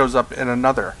who shows up in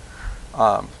another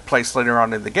place later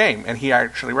on in the game, and he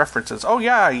actually references, "Oh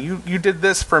yeah, you did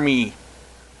this for me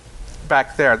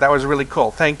back there. That was really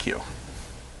cool. Thank you."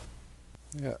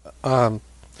 Yeah.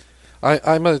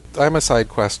 I'm a side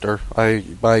quester.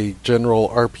 My general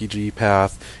RPG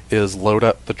path is load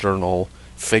up the journal,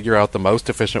 figure out the most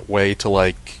efficient way to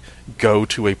like go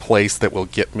to a place that will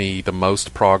get me the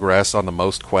most progress on the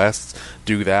most quests,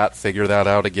 do that, figure that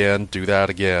out again, do that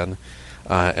again,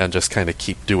 and just kind of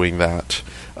keep doing that.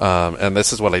 And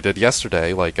this is what I did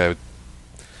yesterday. Like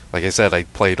I said, I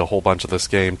played a whole bunch of this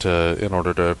game in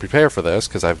order to prepare for this,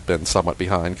 because I've been somewhat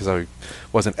behind, because I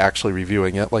wasn't actually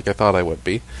reviewing it like I thought I would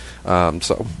be.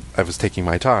 So I was taking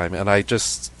my time, and I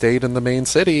just stayed in the main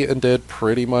city and did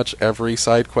pretty much every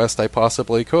side quest I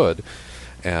possibly could.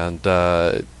 And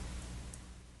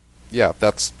yeah,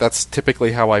 that's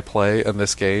typically how I play, and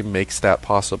this game makes that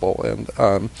possible. And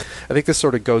I think this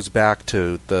sort of goes back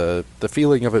to the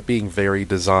feeling of it being very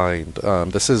designed.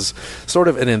 This is sort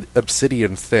of an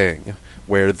Obsidian thing,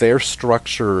 where their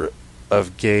structure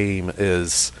of game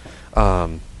is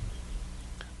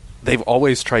they've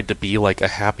always tried to be like a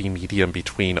happy medium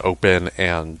between open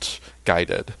and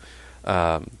guided.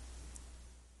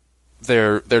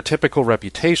 Their typical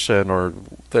reputation or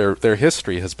their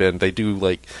history has been they do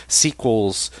like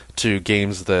sequels to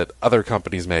games that other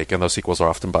companies make, and those sequels are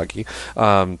often buggy.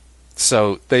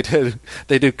 So they did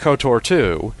KOTOR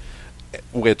 2,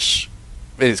 which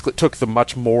basically took the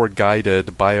much more guided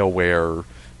BioWare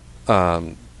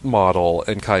model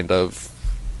and kind of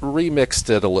remixed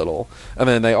it a little. And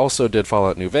then they also did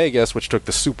Fallout New Vegas, which took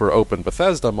the super open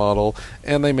Bethesda model,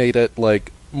 and they made it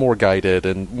like more guided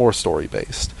and more story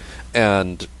based.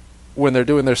 And when they're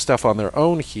doing their stuff on their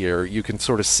own here, you can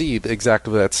sort of see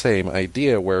exactly that same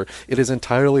idea, where it is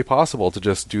entirely possible to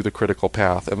just do the critical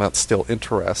path, and that's still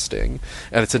interesting.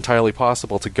 And it's entirely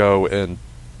possible to go and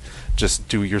just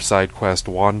do your side quest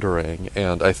wandering.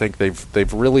 And I think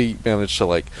they've really managed to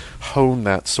like hone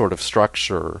that sort of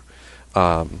structure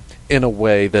in a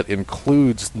way that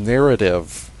includes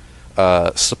narrative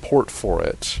support for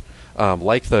it,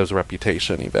 like those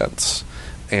reputation events.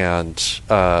 And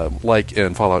like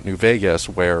in Fallout New Vegas,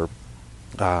 where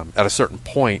at a certain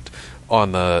point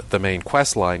on the main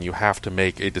quest line, you have to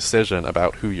make a decision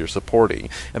about who you're supporting,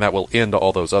 and that will end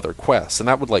all those other quests. And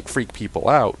that would like freak people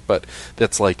out, but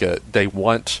that's like they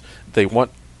want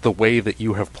the way that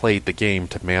you have played the game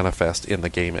to manifest in the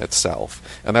game itself,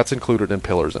 and that's included in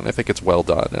Pillars, and I think it's well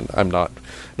done. And I'm not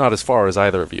as far as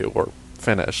either of you or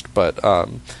finished, but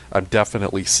I'm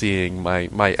definitely seeing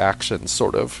my actions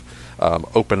sort of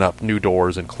open up new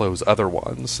doors and close other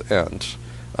ones, and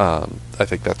I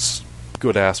think that's a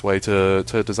good-ass way to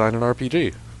design an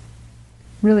RPG.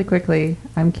 Really quickly,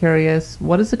 I'm curious,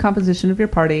 what is the composition of your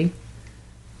party?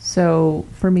 So,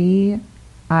 for me,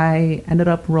 I ended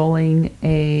up rolling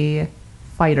a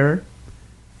fighter,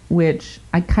 which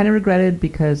I kind of regretted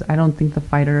because I don't think the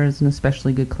fighter is an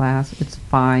especially good class. It's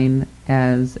fine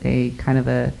as a kind of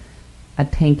a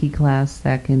tanky class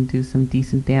that can do some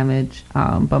decent damage,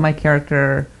 but my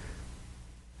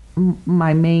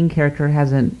main character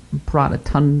hasn't brought a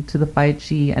ton to the fight.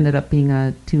 She ended up being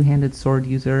a two-handed sword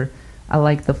user. I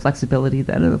like the flexibility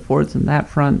that it affords in that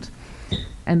front.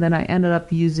 And then I ended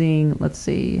up using, let's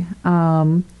see,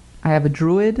 I have a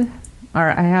druid, or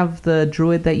I have the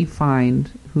druid that you find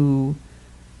who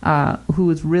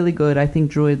is really good. I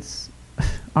think druids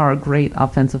are a great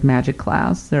offensive magic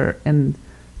class.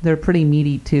 They're pretty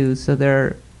meaty too, so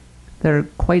they're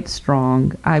quite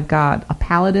strong. I've got a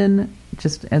paladin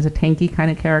just as a tanky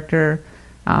kind of character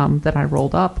that I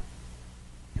rolled up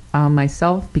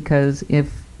myself, because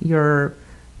if you're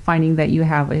finding that you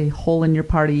have a hole in your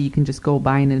party, you can just go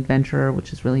buy an adventurer,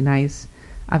 which is really nice.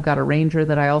 I've got a ranger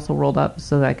that I also rolled up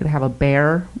so that I could have a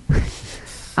bear.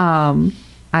 I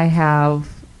have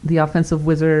the offensive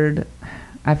wizard.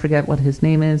 I forget what his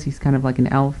name is. He's kind of like an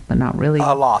elf, but not really.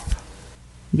 Aloth.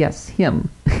 Yes, him.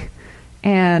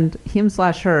 And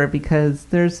him/her, because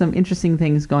there's some interesting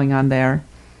things going on there.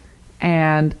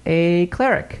 And a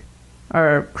cleric,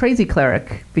 or crazy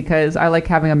cleric, because I like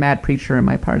having a mad preacher in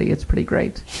my party. It's pretty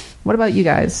great. What about you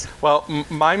guys? Well,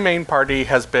 my main party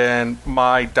has been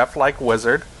my death-like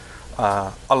wizard,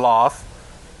 Aloth,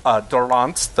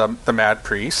 Dorlance, the mad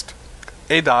priest,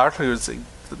 Adar, who's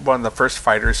one of the first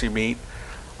fighters you meet,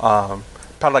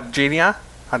 Pelagenia,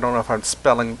 I don't know if I'm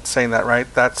saying that right,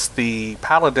 that's the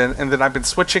paladin, and then I've been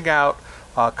switching out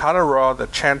Kadaro, the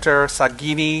chanter,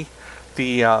 Sagini,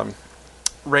 the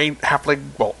rain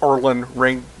halfling, well, Orlin,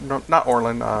 not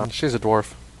Orlin. She's a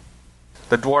dwarf.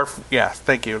 The dwarf, yes,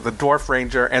 thank you. The dwarf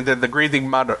ranger, and then the breathing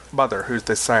mother, who's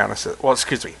the psionicist. Well,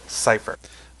 excuse me, Cypher.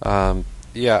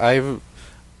 Yeah,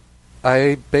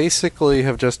 I basically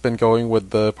have just been going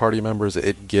with the party members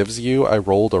it gives you. I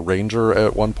rolled a ranger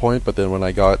at one point, but then when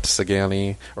I got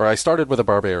Sagani, or I started with a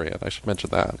barbarian, I should mention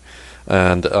that.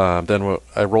 And then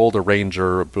I rolled a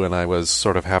ranger when I was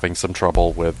sort of having some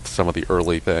trouble with some of the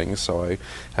early things, so I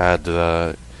had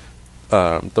the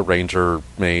ranger,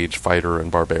 mage, fighter,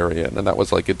 and barbarian, and that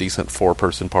was like a decent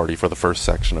 4-person party for the first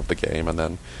section of the game. And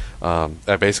then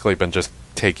I've basically been just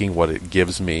taking what it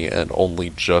gives me, and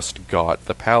only just got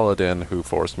the paladin, who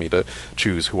forced me to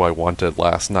choose who I wanted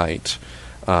last night.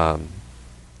 I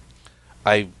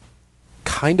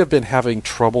kind of been having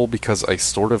trouble because I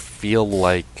sort of feel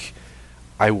like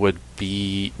I would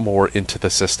be more into the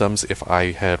systems if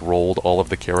I had rolled all of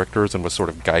the characters and was sort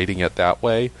of guiding it that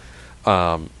way.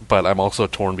 But I'm also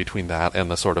torn between that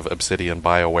and the sort of Obsidian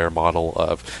BioWare model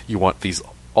of you want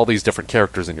all these different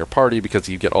characters in your party because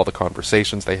you get all the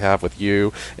conversations they have with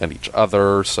you and each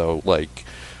other. So, like,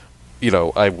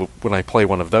 when I play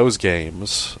one of those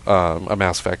games, a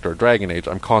Mass Effect or a Dragon Age,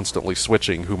 I'm constantly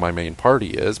switching who my main party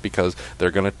is because they're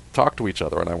going to talk to each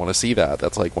other, and I want to see that.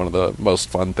 That's like one of the most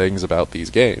fun things about these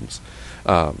games.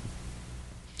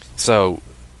 So,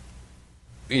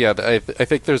 yeah, I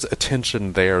think there's a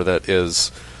tension there that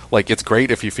is, like, it's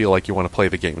great if you feel like you want to play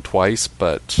the game twice,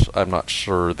 but I'm not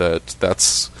sure that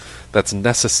that's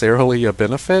necessarily a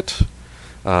benefit.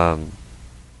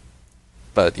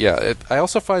 But yeah, I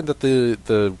also find that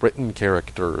the written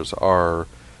characters are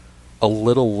a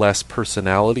little less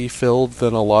personality-filled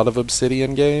than a lot of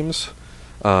Obsidian games.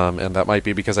 And that might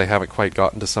be because I haven't quite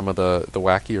gotten to some of the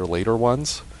wackier later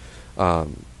ones.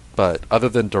 But other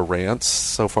than Durance,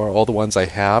 so far all the ones I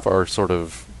have are sort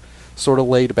of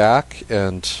laid back,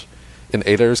 and in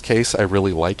Adair's case, I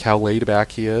really like how laid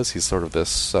back he is. He's sort of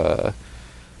this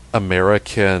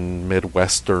American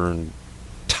Midwestern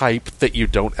type that you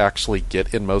don't actually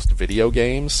get in most video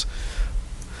games.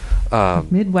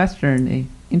 Midwestern,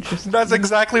 interesting. That's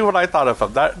exactly what I thought of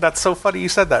him. That's so funny you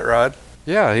said that, Rod.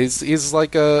 Yeah, he's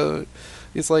like a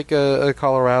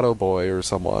Colorado boy or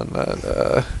someone.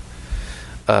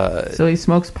 So he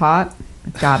smokes pot.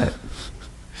 Got it.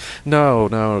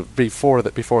 No. Before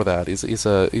that,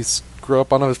 he's grew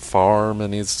up on a farm,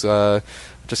 and he's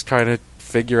just trying to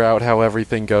figure out how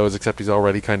everything goes. Except he's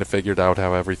already kind of figured out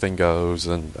how everything goes,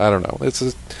 and I don't know.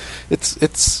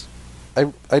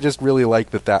 I just really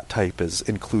like that type is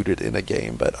included in a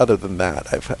game. But other than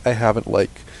that, I haven't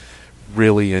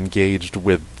really engaged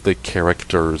with the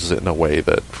characters in a way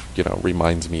that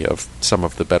reminds me of some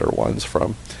of the better ones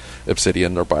from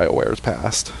Obsidian or BioWare's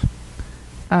past.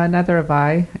 Neither have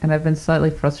I, and I've been slightly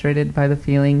frustrated by the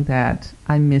feeling that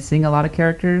I'm missing a lot of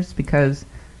characters because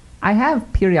I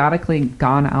have periodically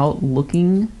gone out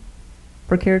looking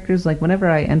for characters, like whenever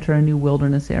I enter a new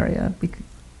wilderness area.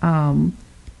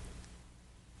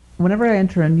 Whenever I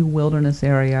enter a new wilderness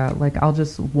area, I'll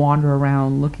just wander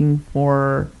around looking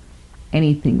for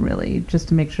anything, really, just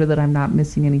to make sure that I'm not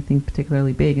missing anything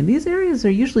particularly big. And these areas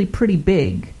are usually pretty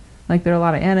big. There are a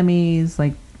lot of enemies,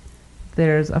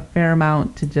 there's a fair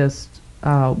amount to just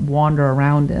wander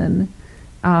around in.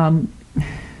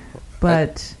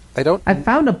 But I've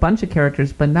found a bunch of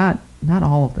characters, but not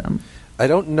all of them. I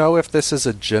don't know if this is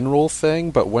a general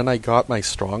thing, but when I got my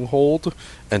stronghold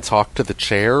and talked to the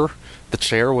chair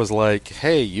was like,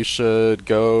 hey, you should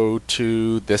go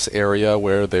to this area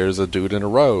where there's a dude in a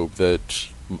robe that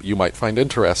you might find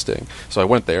interesting. So I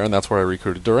went there, and that's where I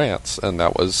recruited Durance. And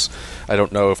that was, I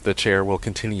don't know if the chair will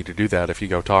continue to do that if you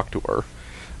go talk to her.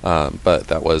 But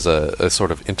that was a sort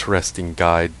of interesting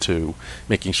guide to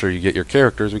making sure you get your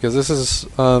characters, because this is,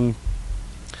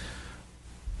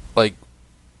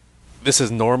 this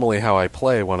is normally how I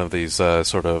play one of these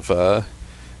sort of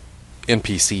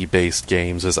NPC-based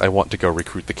games, is I want to go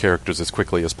recruit the characters as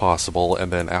quickly as possible, and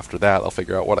then after that I'll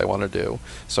figure out what I want to do.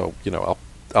 So,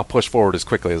 I'll push forward as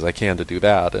quickly as I can to do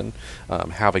that, and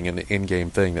having an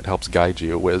in-game thing that helps guide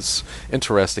you is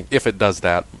interesting if it does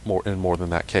that more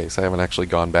than that case. I haven't actually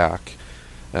gone back,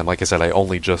 and like I said, I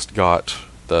only just got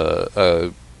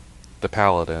the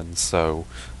paladin, so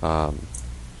I'm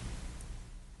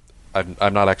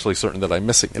not actually certain that I'm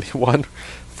missing anyone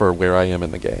for where I am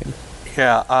in the game.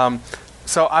 Yeah,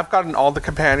 so I've gotten all the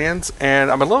companions,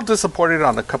 and I'm a little disappointed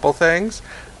on a couple things.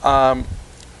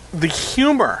 The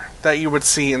humor that you would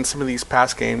see in some of these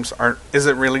past games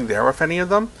isn't really there with any of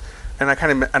them, and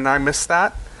I miss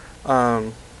that.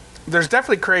 There's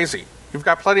definitely crazy. You've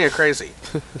got plenty of crazy,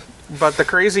 but the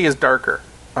crazy is darker.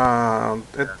 You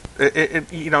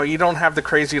don't have the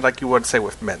crazy like you would say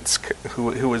with Minsk,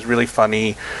 who was really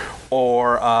funny,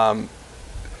 or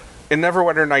in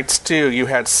Neverwinter Nights 2, you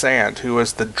had Sand, who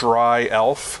was the dry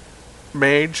elf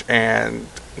mage, and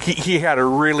he had a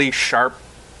really sharp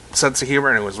sense of humor,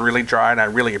 and it was really dry, and I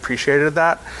really appreciated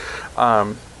that.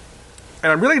 And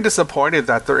I'm really disappointed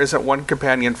that there isn't one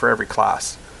companion for every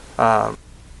class. Yeah,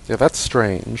 that's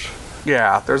strange.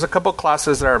 Yeah, there's a couple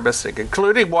classes that are missing,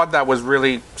 including one that was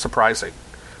really surprising.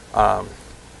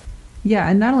 Yeah,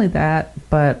 and not only that,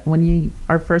 but when you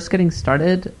are first getting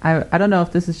started, I don't know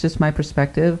if this is just my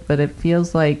perspective, but it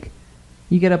feels like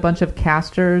you get a bunch of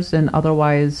casters and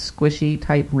otherwise squishy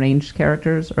type ranged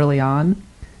characters early on,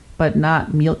 but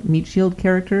not meat shield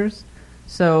characters.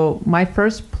 So my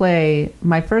first time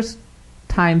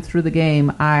through the game,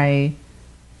 when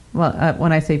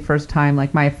I say first time,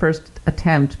 my first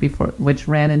attempt which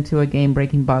ran into a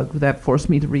game-breaking bug that forced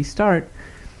me to restart,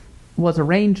 was a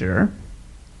ranger.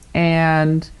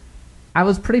 and I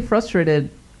was pretty frustrated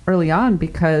early on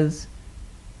because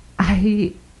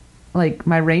my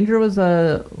ranger was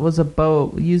a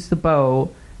bow, used the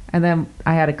bow, and then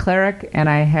I had a cleric and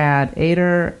I had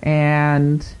Ader,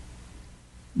 and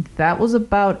that was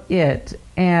about it.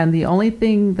 And the only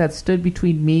thing that stood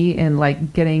between me and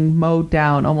like getting mowed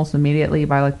down almost immediately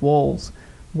by like wolves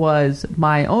was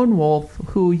my own wolf,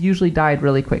 who usually died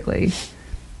really quickly.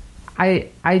 I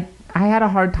had a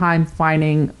hard time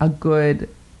finding a good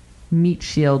meat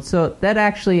shield, so that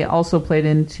actually also played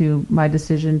into my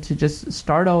decision to just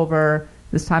start over.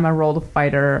 This time I rolled a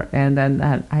fighter, and then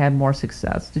I had more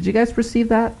success. Did you guys perceive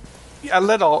that? Yeah, a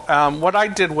little. What I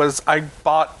did was I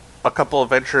bought a couple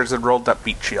of adventures and rolled up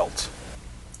meat shields.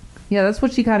 Yeah, that's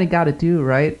what you kind of got to do,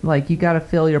 right? Like, you got to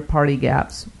fill your party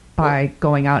gaps by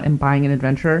going out and buying an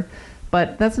adventure.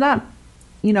 But that's not,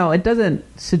 it doesn't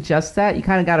suggest that. You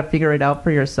kind of got to figure it out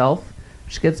for yourself,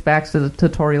 which gets back to the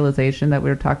tutorialization that we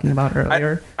were talking about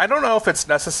earlier. I don't know if it's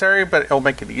necessary, but it'll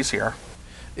make it easier.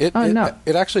 It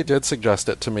actually did suggest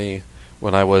it to me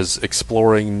when I was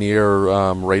exploring near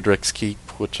Raedric's Keep,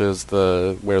 which is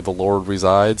where the Lord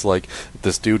resides. Like,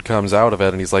 this dude comes out of it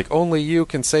and he's like, "Only you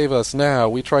can save us now.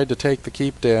 We tried to take the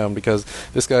keep down because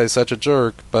this guy is such a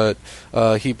jerk, but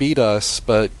he beat us,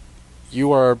 but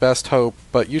you are our best hope,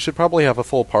 but you should probably have a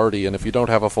full party, and if you don't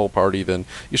have a full party, then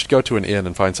you should go to an inn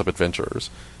and find some adventurers."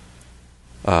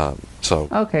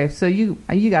 Okay, so you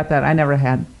got that. I never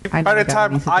had. By the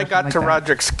time I got to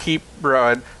Raedric's Keep,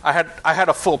 Rowan, I had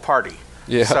a full party.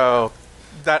 Yeah. So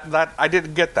that I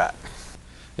didn't get that.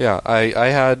 Yeah,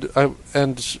 Ader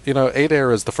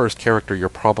is the first character you're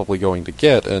probably going to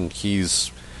get, and he's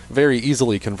very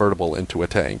easily convertible into a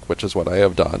tank, which is what I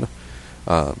have done.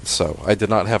 So I did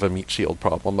not have a meat shield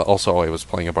problem. Also, I was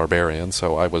playing a barbarian,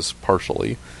 so I was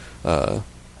partially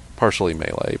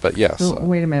melee. But yes. So,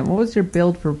 wait a minute. What was your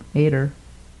build for Ader?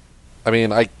 I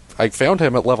mean, I found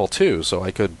him at level 2, so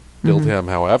I could build him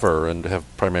however, and have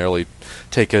primarily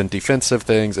taken defensive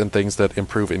things and things that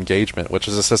improve engagement, which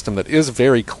is a system that is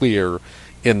very clear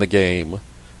in the game,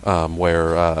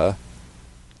 where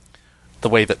the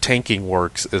way that tanking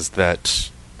works is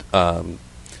that...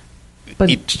 but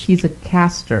he's a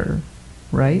caster,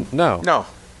 right? No.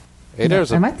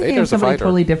 Ader's Am I thinking of somebody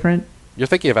totally different? You're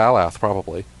thinking of Alath,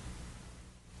 probably.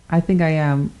 I think I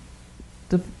am.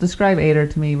 Describe Ader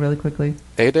to me really quickly.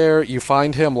 Ader, you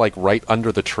find him like right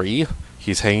under the tree.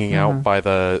 He's hanging out by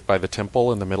the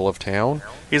temple in the middle of town.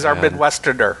 He's our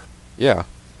Midwesterner. Yeah,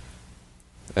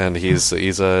 and he's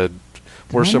a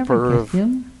worshiper of.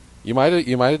 Him? You might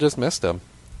have just missed him.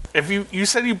 If you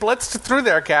said you blitzed through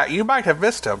there, Kat, you might have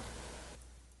missed him.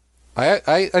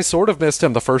 I sort of missed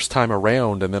him the first time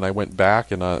around, and then I went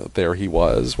back, and there he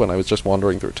was when I was just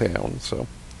wandering through town. So,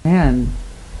 man,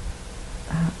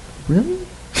 really?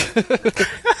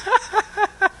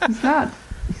 He's not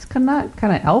kind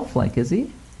of elf-like, is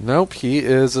he? Nope, he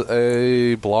is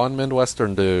a blonde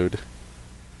Midwestern dude.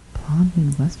 Blonde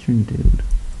Midwestern dude.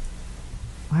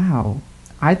 Wow,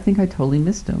 I think I totally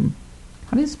missed him.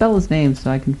 How do you spell his name so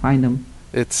I can find him?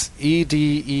 It's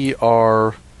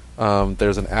Eder.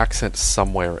 There's an accent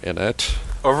somewhere in it.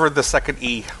 Over the second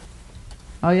E.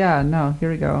 Oh yeah, no,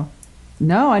 here we go.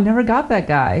 No, I never got that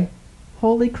guy.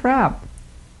 Holy crap.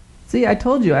 See, I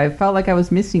told you, I felt like I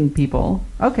was missing people.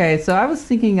 Okay, so I was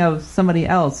thinking of somebody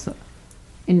else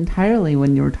entirely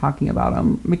when you were talking about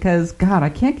him. Because, God, I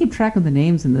can't keep track of the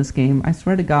names in this game. I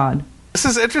swear to God. This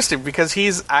is interesting because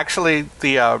he's actually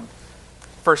the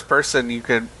first person you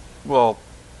could... Well,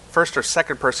 first or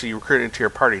second person you recruit into your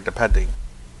party, depending.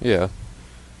 Yeah.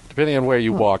 Depending on where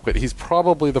you walk, but he's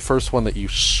probably the first one that you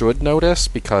should notice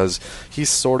because he's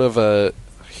sort of a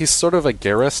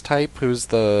Garrus type who's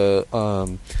the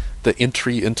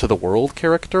entry into the world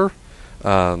character,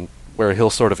 where he'll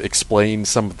sort of explain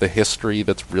some of the history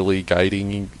that's really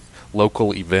guiding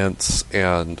local events,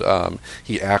 and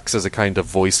he acts as a kind of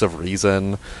voice of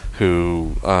reason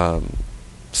who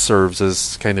serves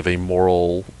as kind of a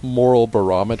moral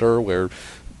barometer where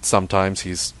sometimes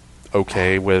he's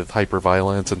okay with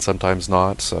hyperviolence and sometimes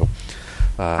not. So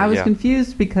I was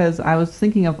confused because I was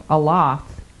thinking of Aloth,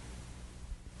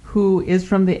 who is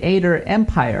from the Ader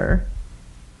Empire.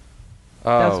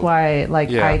 That's why,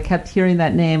 I kept hearing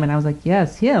that name, and I was like,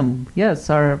 yes, him. Yes,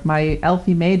 my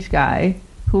elfie mage guy,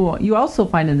 who you also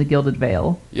find in the Gilded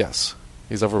Vale. Yes,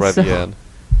 he's over by the inn.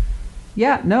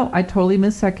 Yeah, no, I totally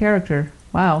missed that character.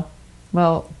 Wow.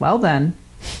 Well then.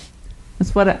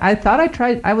 That's what I thought.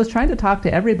 I was trying to talk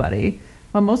to everybody.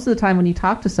 Well, most of the time when you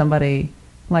talk to somebody,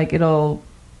 you'll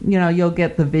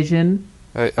get the vision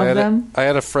of them. I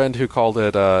had a friend who called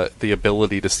it the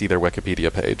ability to see their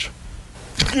Wikipedia page.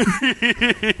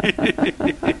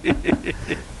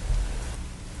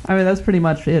 I mean, that's pretty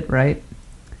much it, right?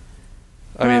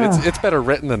 I mean, it's better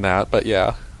written than that, but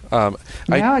yeah. Now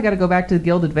I got to go back to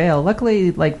Gilded Vale.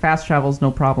 Luckily, like, fast travel's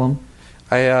no problem.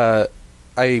 I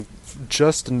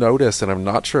just noticed, and I'm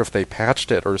not sure if they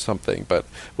patched it or something, but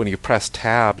when you press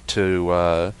tab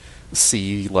to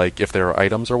see, like, if there are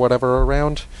items or whatever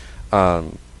around,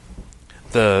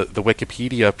 the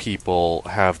Wikipedia people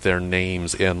have their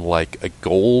names in, like, a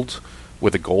gold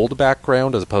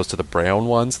background as opposed to the brown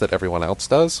ones that everyone else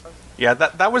does. Yeah,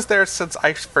 that was there since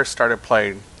I first started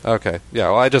playing. Okay, yeah,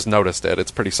 well, I just noticed it.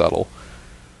 It's pretty subtle.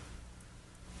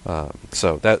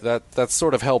 So that's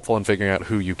sort of helpful in figuring out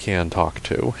who you can talk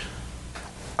to.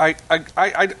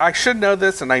 I should know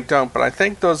this, and I don't, but I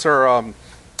think those are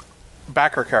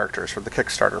backer characters for the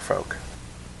Kickstarter folk.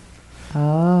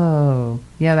 Oh,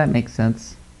 yeah, that makes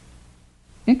sense.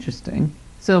 Interesting.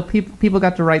 So people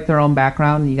got to write their own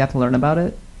background, and you got to learn about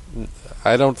it?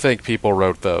 I don't think people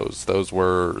wrote those. Those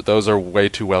are way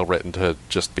too well written to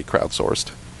just be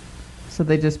crowdsourced. So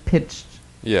they just pitched.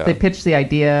 Yeah. They pitched the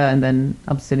idea, and then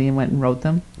Obsidian went and wrote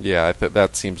them. Yeah,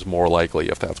 that seems more likely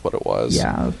if that's what it was.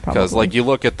 Yeah, probably. Because like you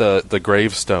look at the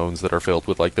gravestones that are filled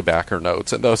with like the backer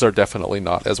notes, and those are definitely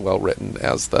not as well written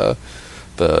as the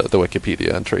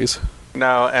Wikipedia entries.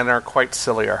 No, and are quite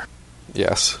sillier.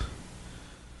 Yes.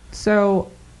 So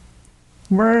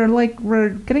we're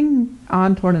getting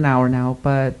on toward an hour now,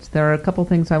 but there are a couple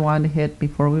things I wanted to hit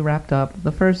before we wrapped up.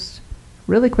 The first,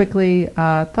 really quickly,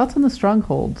 thoughts on the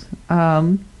Stronghold.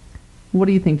 What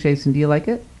do you think, Jason? Do you like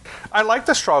it? I like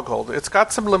the Stronghold. It's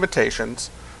got some limitations.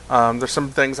 There's some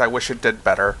things I wish it did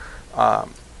better. But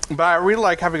I really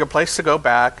like having a place to go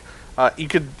back. You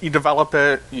develop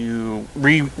it. You're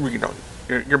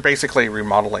basically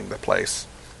remodeling the place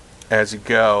as you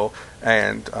go,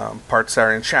 and parts that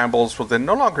are in shambles will then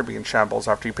no longer be in shambles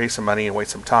after you pay some money and wait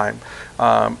some time.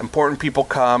 Important people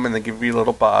come and they give you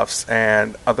little buffs,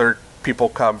 and other people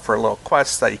come for little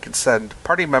quests that you can send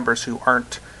party members who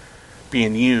aren't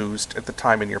being used at the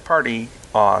time in your party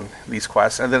on these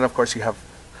quests. And then, of course, you have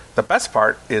the best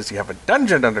part is you have a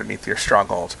dungeon underneath your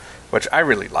Stronghold, which I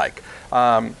really like.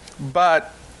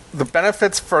 But the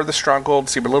benefits for the Stronghold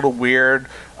seem a little weird.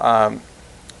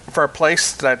 For a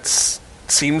place that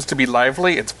seems to be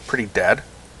lively, it's pretty dead.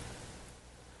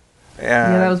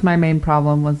 Yeah, that was my main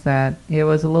problem, was that it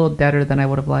was a little deader than I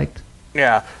would have liked.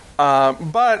 Yeah,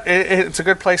 but it's a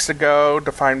good place to go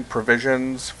to find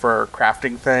provisions for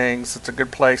crafting things. It's a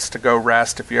good place to go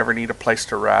rest if you ever need a place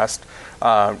to rest.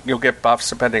 You'll get buffs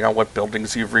depending on what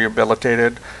buildings you've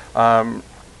rehabilitated.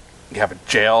 You have a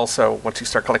jail, so once you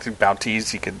start collecting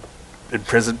bounties, you can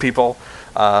imprison people.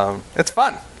 It's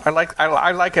fun. I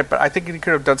like it, but I think you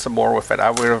could have done some more with it.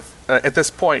 I would have, at this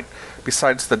point,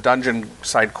 besides the dungeon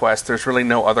side quest, there's really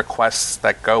no other quests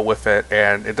that go with it,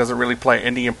 and it doesn't really play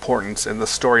any importance in the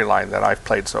storyline that I've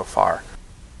played so far.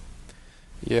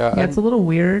 Yeah, it's a little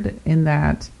weird in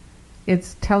that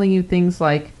it's telling you things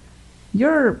like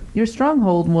your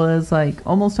stronghold was like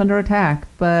almost under attack,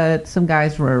 but some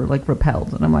guys were like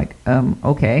repelled, and I'm like,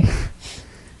 okay.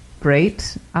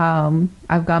 Great.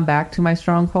 I've gone back to my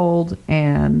stronghold,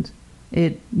 and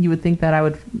you would think that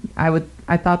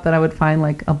I thought that I would find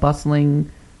like a bustling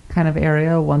kind of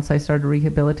area once I started to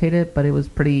rehabilitate it, but it was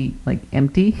pretty like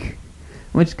empty,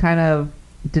 which kind of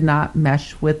did not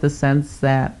mesh with the sense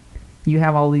that you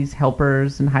have all these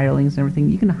helpers and hirelings and everything.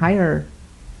 You can hire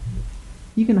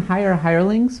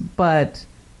hirelings, but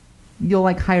you'll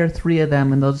like hire 3 of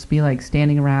them and they'll just be like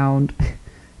standing around.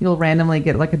 You'll randomly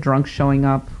get like a drunk showing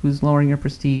up who's lowering your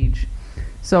prestige.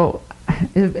 So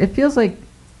it feels like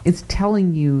it's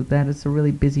telling you that it's a really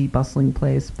busy, bustling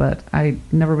place, but I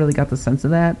never really got the sense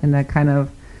of that, and that kind of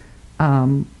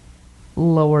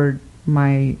lowered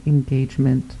my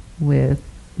engagement with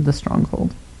the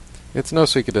Stronghold. It's no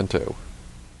Suikoden 2.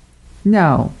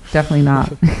 No, definitely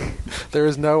not. There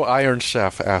is no Iron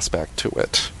Chef aspect to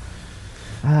it.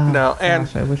 No, and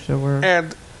gosh, I wish there were.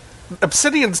 And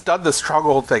Obsidian's done the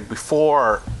Stronghold thing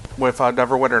before with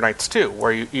Neverwinter Nights 2,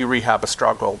 where you rehab a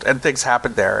Stronghold and things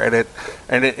happen there,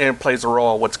 and it plays a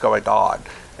role in what's going on.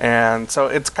 And so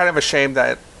it's kind of a shame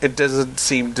that it doesn't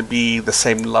seem to be the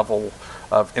same level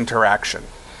of interaction.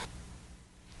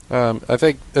 I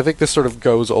think this sort of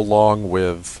goes along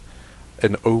with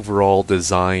an overall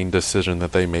design decision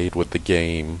that they made with the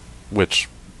game, which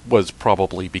was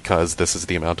probably because this is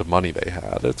the amount of money they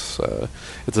had. It's a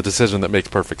decision that makes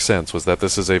perfect sense. Was that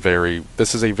this is a very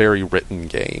written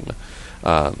game.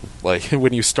 Like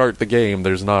when you start the game,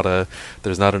 there's not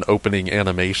an opening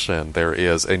animation. There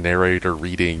is a narrator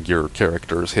reading your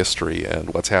character's history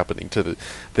and what's happening to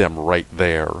them right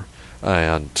there.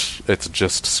 and it's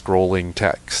just scrolling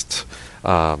text.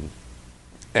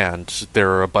 And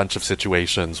there are a bunch of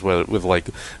situations with like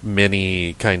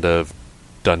mini kind of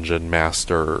dungeon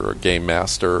master or game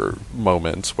master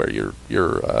moments where you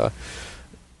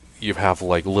have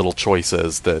like little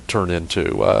choices that turn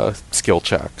into skill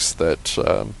checks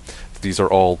that these are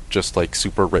all just like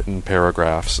super written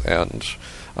paragraphs, and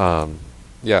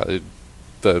the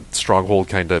Stronghold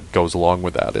kind of goes along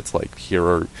with that. It's like here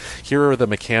are the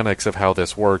mechanics of how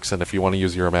this works, and if you want to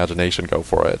use your imagination, go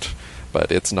for it.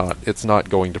 But it's not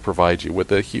going to provide you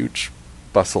with a huge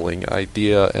bustling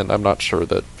idea, and I'm not sure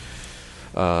that.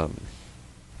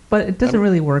 But it doesn't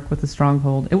really work with the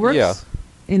Stronghold. It works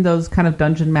in those kind of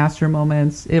dungeon master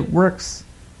moments. It works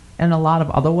in a lot of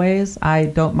other ways. I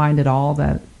don't mind at all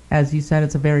that, as you said,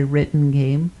 it's a very written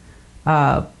game.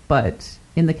 But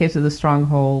in the case of the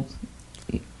Stronghold,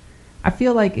 I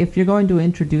feel like if you're going to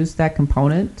introduce that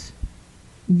component,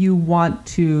 you want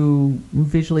to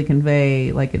visually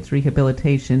convey like its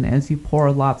rehabilitation as you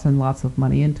pour lots and lots of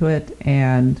money into it.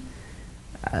 And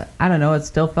I don't know, it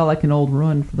still felt like an old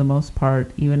ruin for the most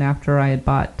part, even after I had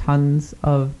bought tons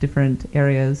of different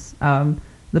areas. The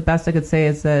best I could say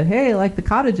is that, hey, like the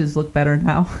cottages look better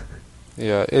now.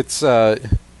 Yeah, it's it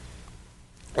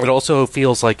also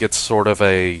feels like it's sort of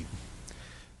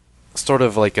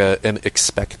like an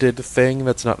expected thing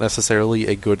that's not necessarily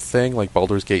a good thing. Like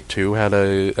Baldur's Gate 2 had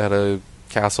a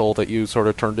castle that you sort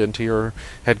of turned into your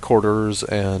headquarters,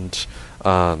 and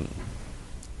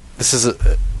this is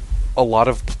a lot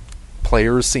of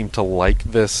players seem to like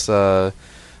this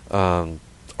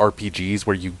RPGs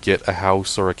where you get a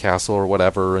house or a castle or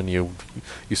whatever, and you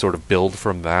sort of build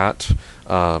from that.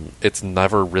 It's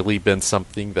never really been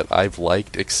something that I've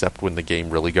liked, except when the game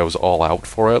really goes all out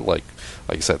for it. Like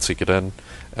I said, Suikoden,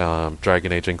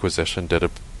 Dragon Age Inquisition did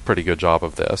a pretty good job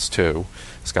of this too.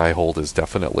 Skyhold is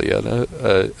definitely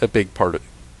a big part of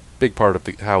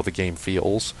how the game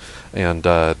feels, and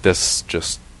this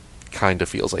just kind of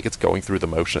feels like it's going through the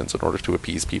motions in order to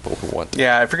appease people who want.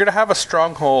 Yeah, if you're gonna have a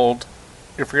Stronghold,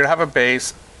 if you're gonna have a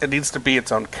base, it needs to be its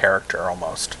own character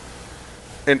almost.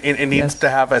 It needs to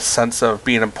have a sense of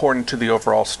being important to the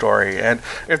overall story. And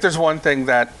if there's one thing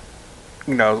that,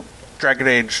 Dragon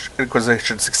Age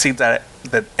Inquisition succeeds at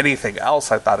than anything else,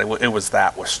 I thought it was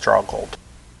that with Stronghold.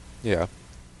 Yeah.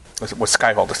 With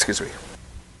Skyhold, excuse me.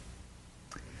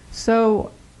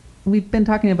 So, we've been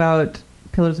talking about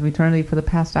Pillars of Eternity for the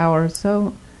past hour,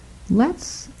 so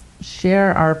let's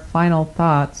share our final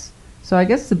thoughts. So I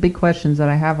guess the big questions that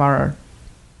I have are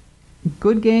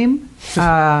good game,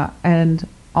 and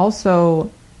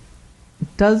also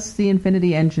does the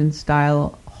Infinity Engine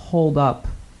style hold up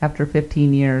after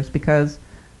 15 years? Because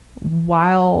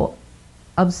while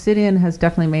Obsidian has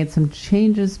definitely made some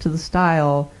changes to the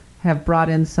style, have brought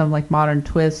in some like modern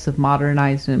twists, have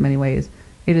modernized it in many ways,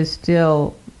 it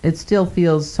still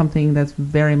feels something that's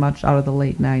very much out of the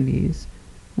late 90s.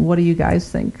 What do you guys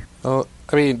think? I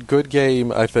mean, good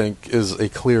game, I think, is a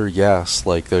clear yes.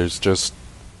 Like, it's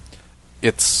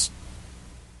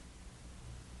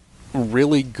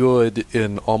really good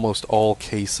in almost all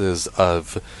cases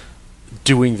of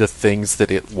doing the things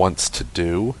that it wants to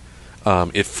do.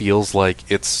 It feels like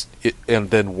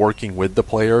and then working with the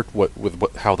player,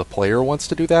 how the player wants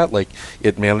to do that. Like,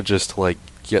 it manages to like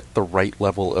get the right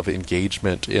level of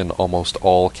engagement in almost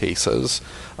all cases.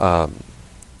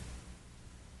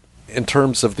 In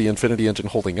terms of the Infinity Engine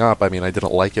holding up, I mean, I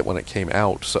didn't like it when it came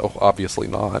out, so obviously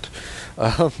not.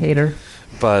 Hater.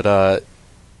 But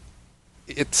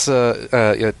it's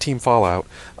Team Fallout.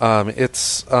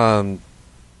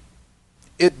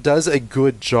 It does a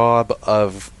good job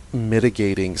of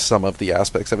mitigating some of the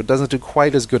aspects of it. It doesn't do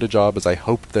quite as good a job as I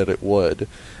hoped that it would,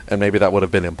 and maybe that would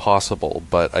have been impossible,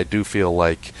 but I do feel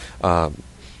like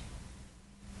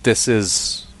this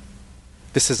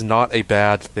is not a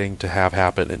bad thing to have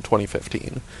happen in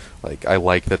 2015. Like, I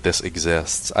like that this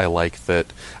exists. I like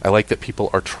that people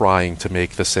are trying to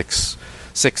make the six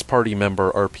party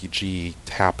member RPG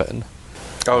happen.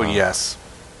 Oh yes.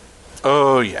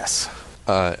 Oh yes.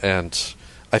 And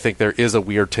I think there is a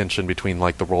weird tension between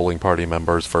like the rolling party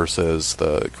members versus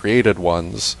the created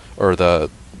ones or the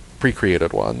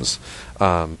pre-created ones.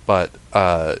 But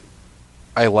I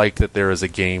like that there is a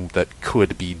game that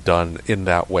could be done in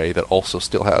that way that also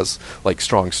still has like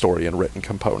strong story and written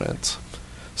components.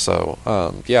 So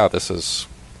this is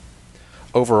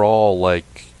overall,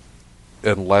 like,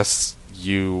 unless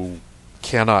you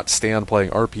cannot stand playing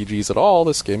RPGs at all,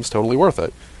 this game's totally worth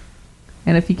it.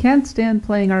 And if you can't stand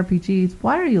playing RPGs,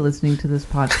 why are you listening to this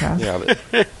podcast? Yeah,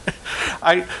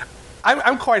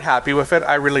 I'm quite happy with it.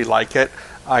 I really like it.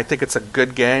 I think it's a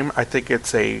good game. I think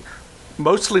it's a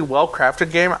mostly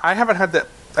well-crafted game. I haven't had that,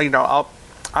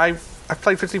 I've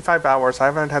played 55 hours. I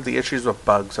haven't had the issues with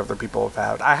bugs other people have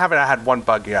had. I haven't had one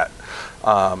bug yet,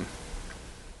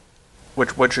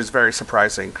 which is very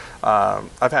surprising.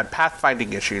 I've had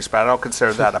pathfinding issues, but I don't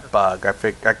consider that a bug. I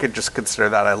think I could just consider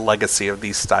that a legacy of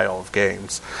these style of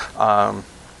games.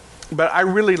 But I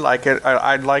really like it.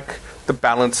 I like the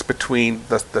balance between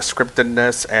the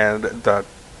scriptedness and the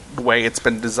way it's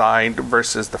been designed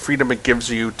versus the freedom it gives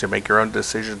you to make your own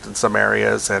decisions in some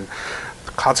areas and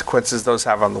the consequences those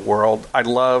have on the world. I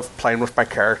love playing with my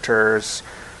characters.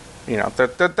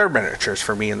 They're miniatures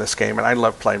for me in this game, and I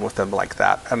love playing with them like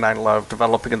that. And I love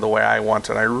developing in the way I want,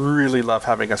 and I really love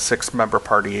having a 6-member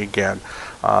party again.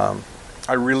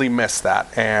 I really miss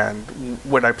that, and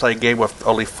when I play a game with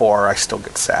only 4, I still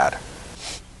get sad.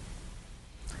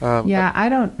 I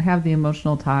don't have the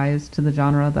emotional ties to the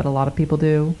genre that a lot of people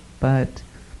do, but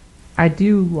I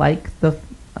do like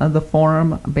the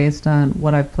form based on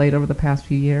what I've played over the past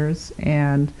few years,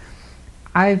 and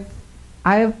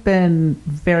I've been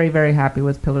very, very happy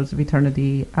with Pillars of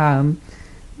Eternity.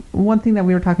 One thing that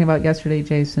we were talking about yesterday,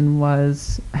 Jason,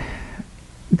 was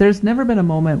there's never been a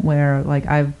moment where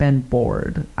I've been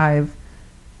bored.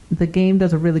 The game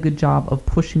does a really good job of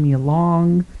pushing me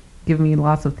along, giving me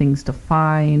lots of things to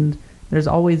find. There's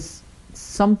always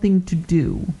something to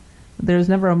do. There's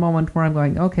never a moment where I'm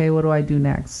going, okay, what do I do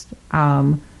next?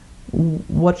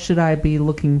 What should I be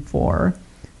looking for?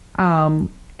 And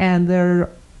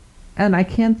I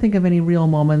can't think of any real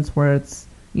moments where it's,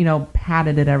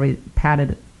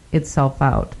 padded itself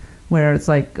out, where it's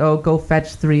like, oh, go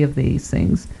fetch 3 of these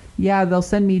things. Yeah, they'll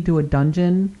send me to a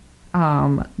dungeon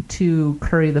to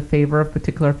curry the favor of a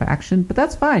particular faction, but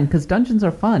that's fine because dungeons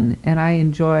are fun and I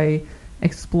enjoy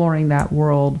exploring that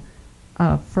world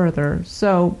further.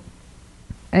 So,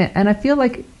 and I feel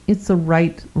like it's the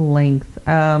right length.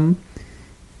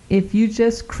 If you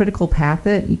just critical path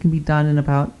it, you can be done in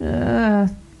about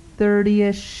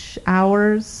 30-ish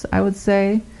hours, I would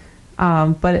say.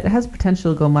 But it has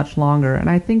potential to go much longer, and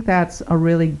I think that's a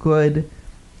really good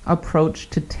approach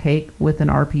to take with an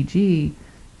RPG,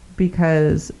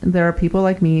 because there are people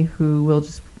like me who will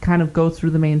just kind of go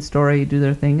through the main story, do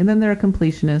their thing, and then there are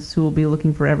completionists who will be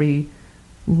looking for every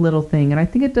little thing, and I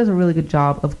think it does a really good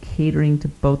job of catering to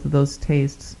both of those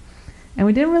tastes. And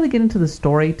we didn't really get into the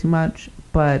story too much,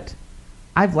 but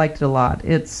I've liked it a lot.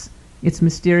 It's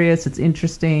mysterious, it's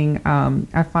interesting.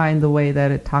 I find the way that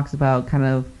it talks about kind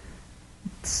of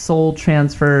soul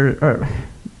transfer, or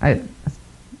I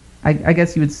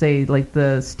guess you would say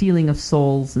the stealing of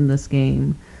souls in this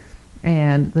game,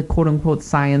 and the quote unquote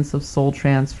science of soul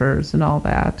transfers and all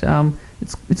that.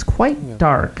 It's quite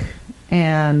dark,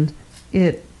 and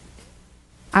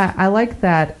I like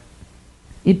that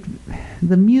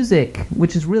the music,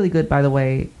 which is really good by the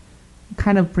way,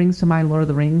 kind of brings to mind Lord of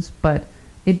the Rings, but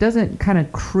it doesn't kind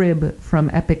of crib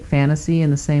from epic fantasy in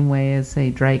the same way as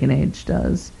say Dragon Age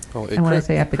does. Well, and when I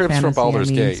say epic fantasy, I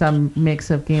mean Gate. Some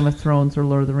mix of Game of Thrones or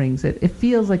Lord of the Rings. It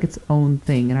feels like its own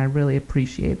thing, and I really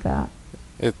appreciate that.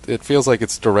 It feels like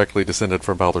it's directly descended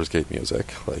from Baldur's Gate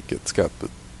music. It's got the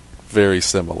very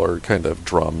similar kind of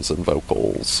drums and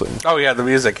vocals. And, oh yeah, the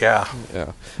music, yeah.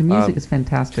 The music is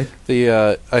fantastic.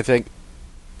 I think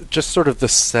just sort of the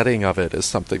setting of it is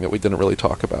something that we didn't really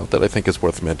talk about that I think is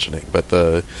worth mentioning. But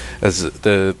the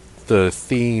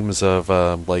themes of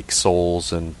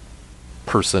souls and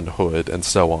personhood and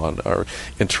so on are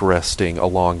interesting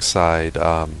alongside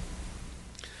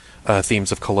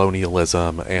themes of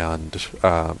colonialism and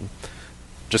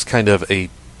just kind of a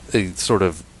sort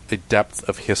of a depth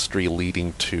of history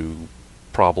leading to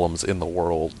problems in the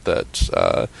world that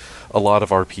a lot of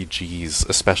RPGs,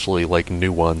 especially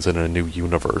new ones in a new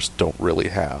universe, don't really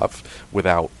have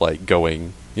without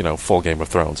going full Game of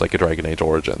Thrones like a Dragon Age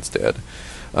Origins did.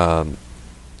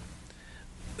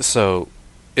 So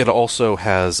it also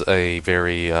has a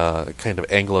very kind of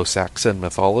Anglo-Saxon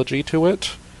mythology to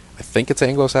it. I think it's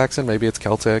Anglo-Saxon, maybe it's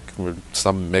Celtic, or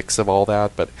some mix of all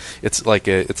that, but it's like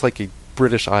a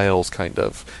British Isles kind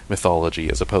of mythology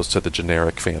as opposed to the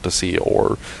generic fantasy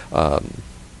or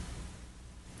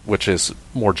which is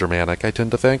more Germanic, I tend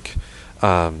to think.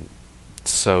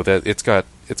 So that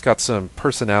it's got some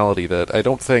personality that I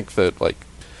don't think that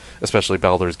especially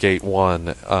Baldur's Gate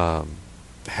 1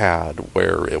 had,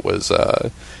 where it was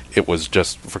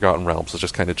just Forgotten Realms, was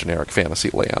just kind of generic fantasy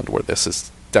land, where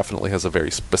this definitely has a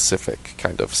very specific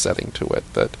kind of setting to it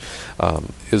that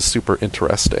is super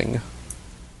interesting.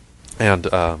 And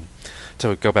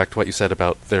to go back to what you said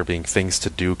about there being things to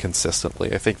do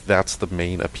consistently, I think that's the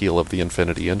main appeal of the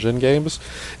Infinity Engine games,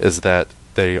 is that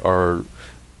they are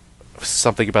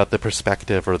something about the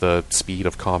perspective or the speed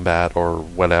of combat or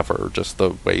whatever, just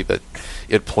the way that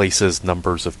it places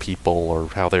numbers of people or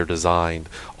how they're designed,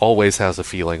 always has a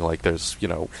feeling like there's,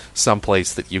 some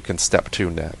place that you can step to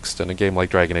next. In a game like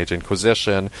Dragon Age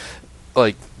Inquisition,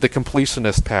 like, the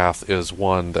completionist path is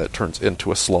one that turns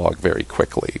into a slog very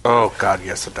quickly. Oh, God,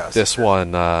 yes, it does. This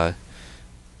one,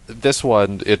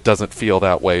 it doesn't feel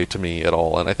that way to me at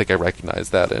all, and I think I recognize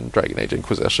that in Dragon Age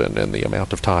Inquisition in the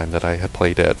amount of time that I had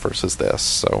played it versus this.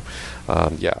 So,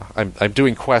 I'm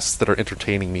doing quests that are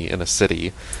entertaining me in a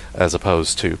city, as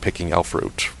opposed to picking elf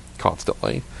fruit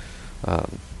constantly.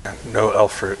 No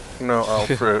elf fruit. No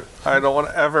elf fruit. I don't want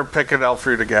to ever pick an elf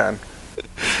fruit again.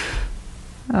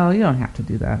 Oh, you don't have to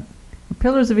do that.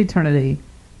 Pillars of Eternity,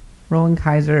 Rowan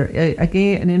Kaiser,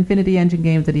 an Infinity Engine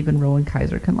game that even Rowan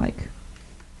Kaiser can like.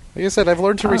 Like I said, I've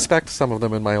learned to respect some of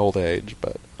them in my old age,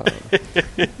 but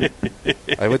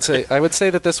I would say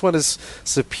that this one is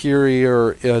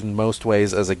superior in most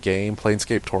ways as a game.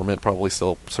 Planescape Torment probably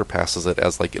still surpasses it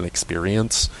as like an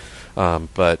experience,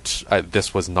 but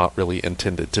this was not really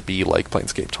intended to be like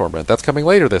Planescape Torment. That's coming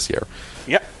later this year.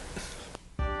 Yep.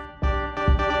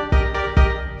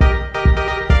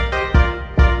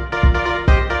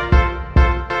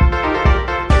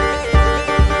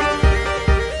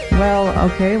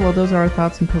 Okay, well, those are our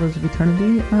thoughts on Pillars of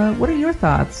Eternity. What are your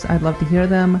thoughts? I'd love to hear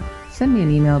them. Send me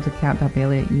an email to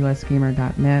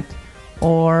cat.bailey@usgamer.net,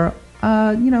 or,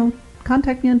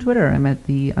 contact me on Twitter. I'm at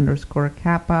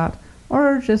 _catbot,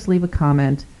 or just leave a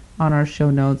comment on our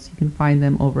show notes. You can find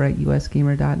them over at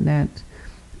usgamer.net.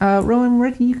 Rowan,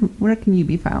 where can you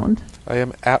be found? I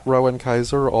am at Rowan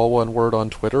Kaiser, all one word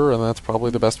on Twitter, and that's probably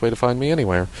the best way to find me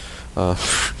anywhere.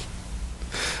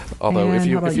 Although, if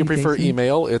you prefer Jason?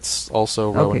 email, it's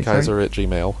also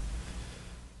rowankaiser@gmail.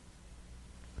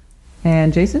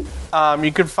 And Jason?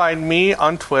 You can find me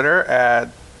on Twitter at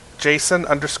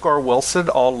Jason_Wilson,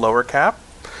 all lower cap.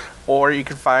 Or you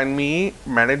can find me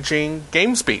managing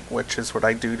GamesBeat, which is what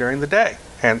I do during the day,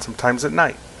 and sometimes at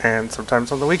night, and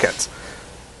sometimes on the weekends.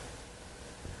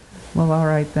 Well, all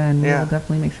right then. Yeah. We'll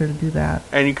definitely make sure to do that.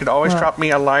 And you can always drop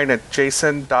me a line at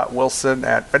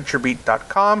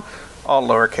jason.wilson@venturebeat.com, all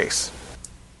lowercase.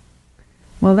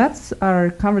 Well, that's our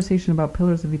conversation about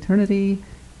Pillars of Eternity,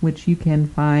 which you can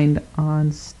find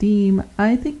on Steam.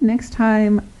 I think next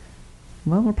time,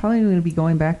 well, we're probably going to be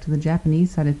going back to the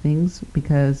Japanese side of things,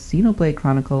 because Xenoblade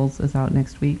Chronicles is out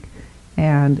next week,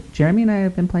 and Jeremy and I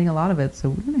have been playing a lot of it, so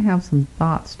we're going to have some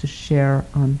thoughts to share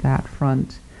on that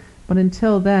front. But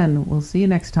until then, we'll see you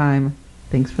next time.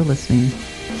 Thanks for listening.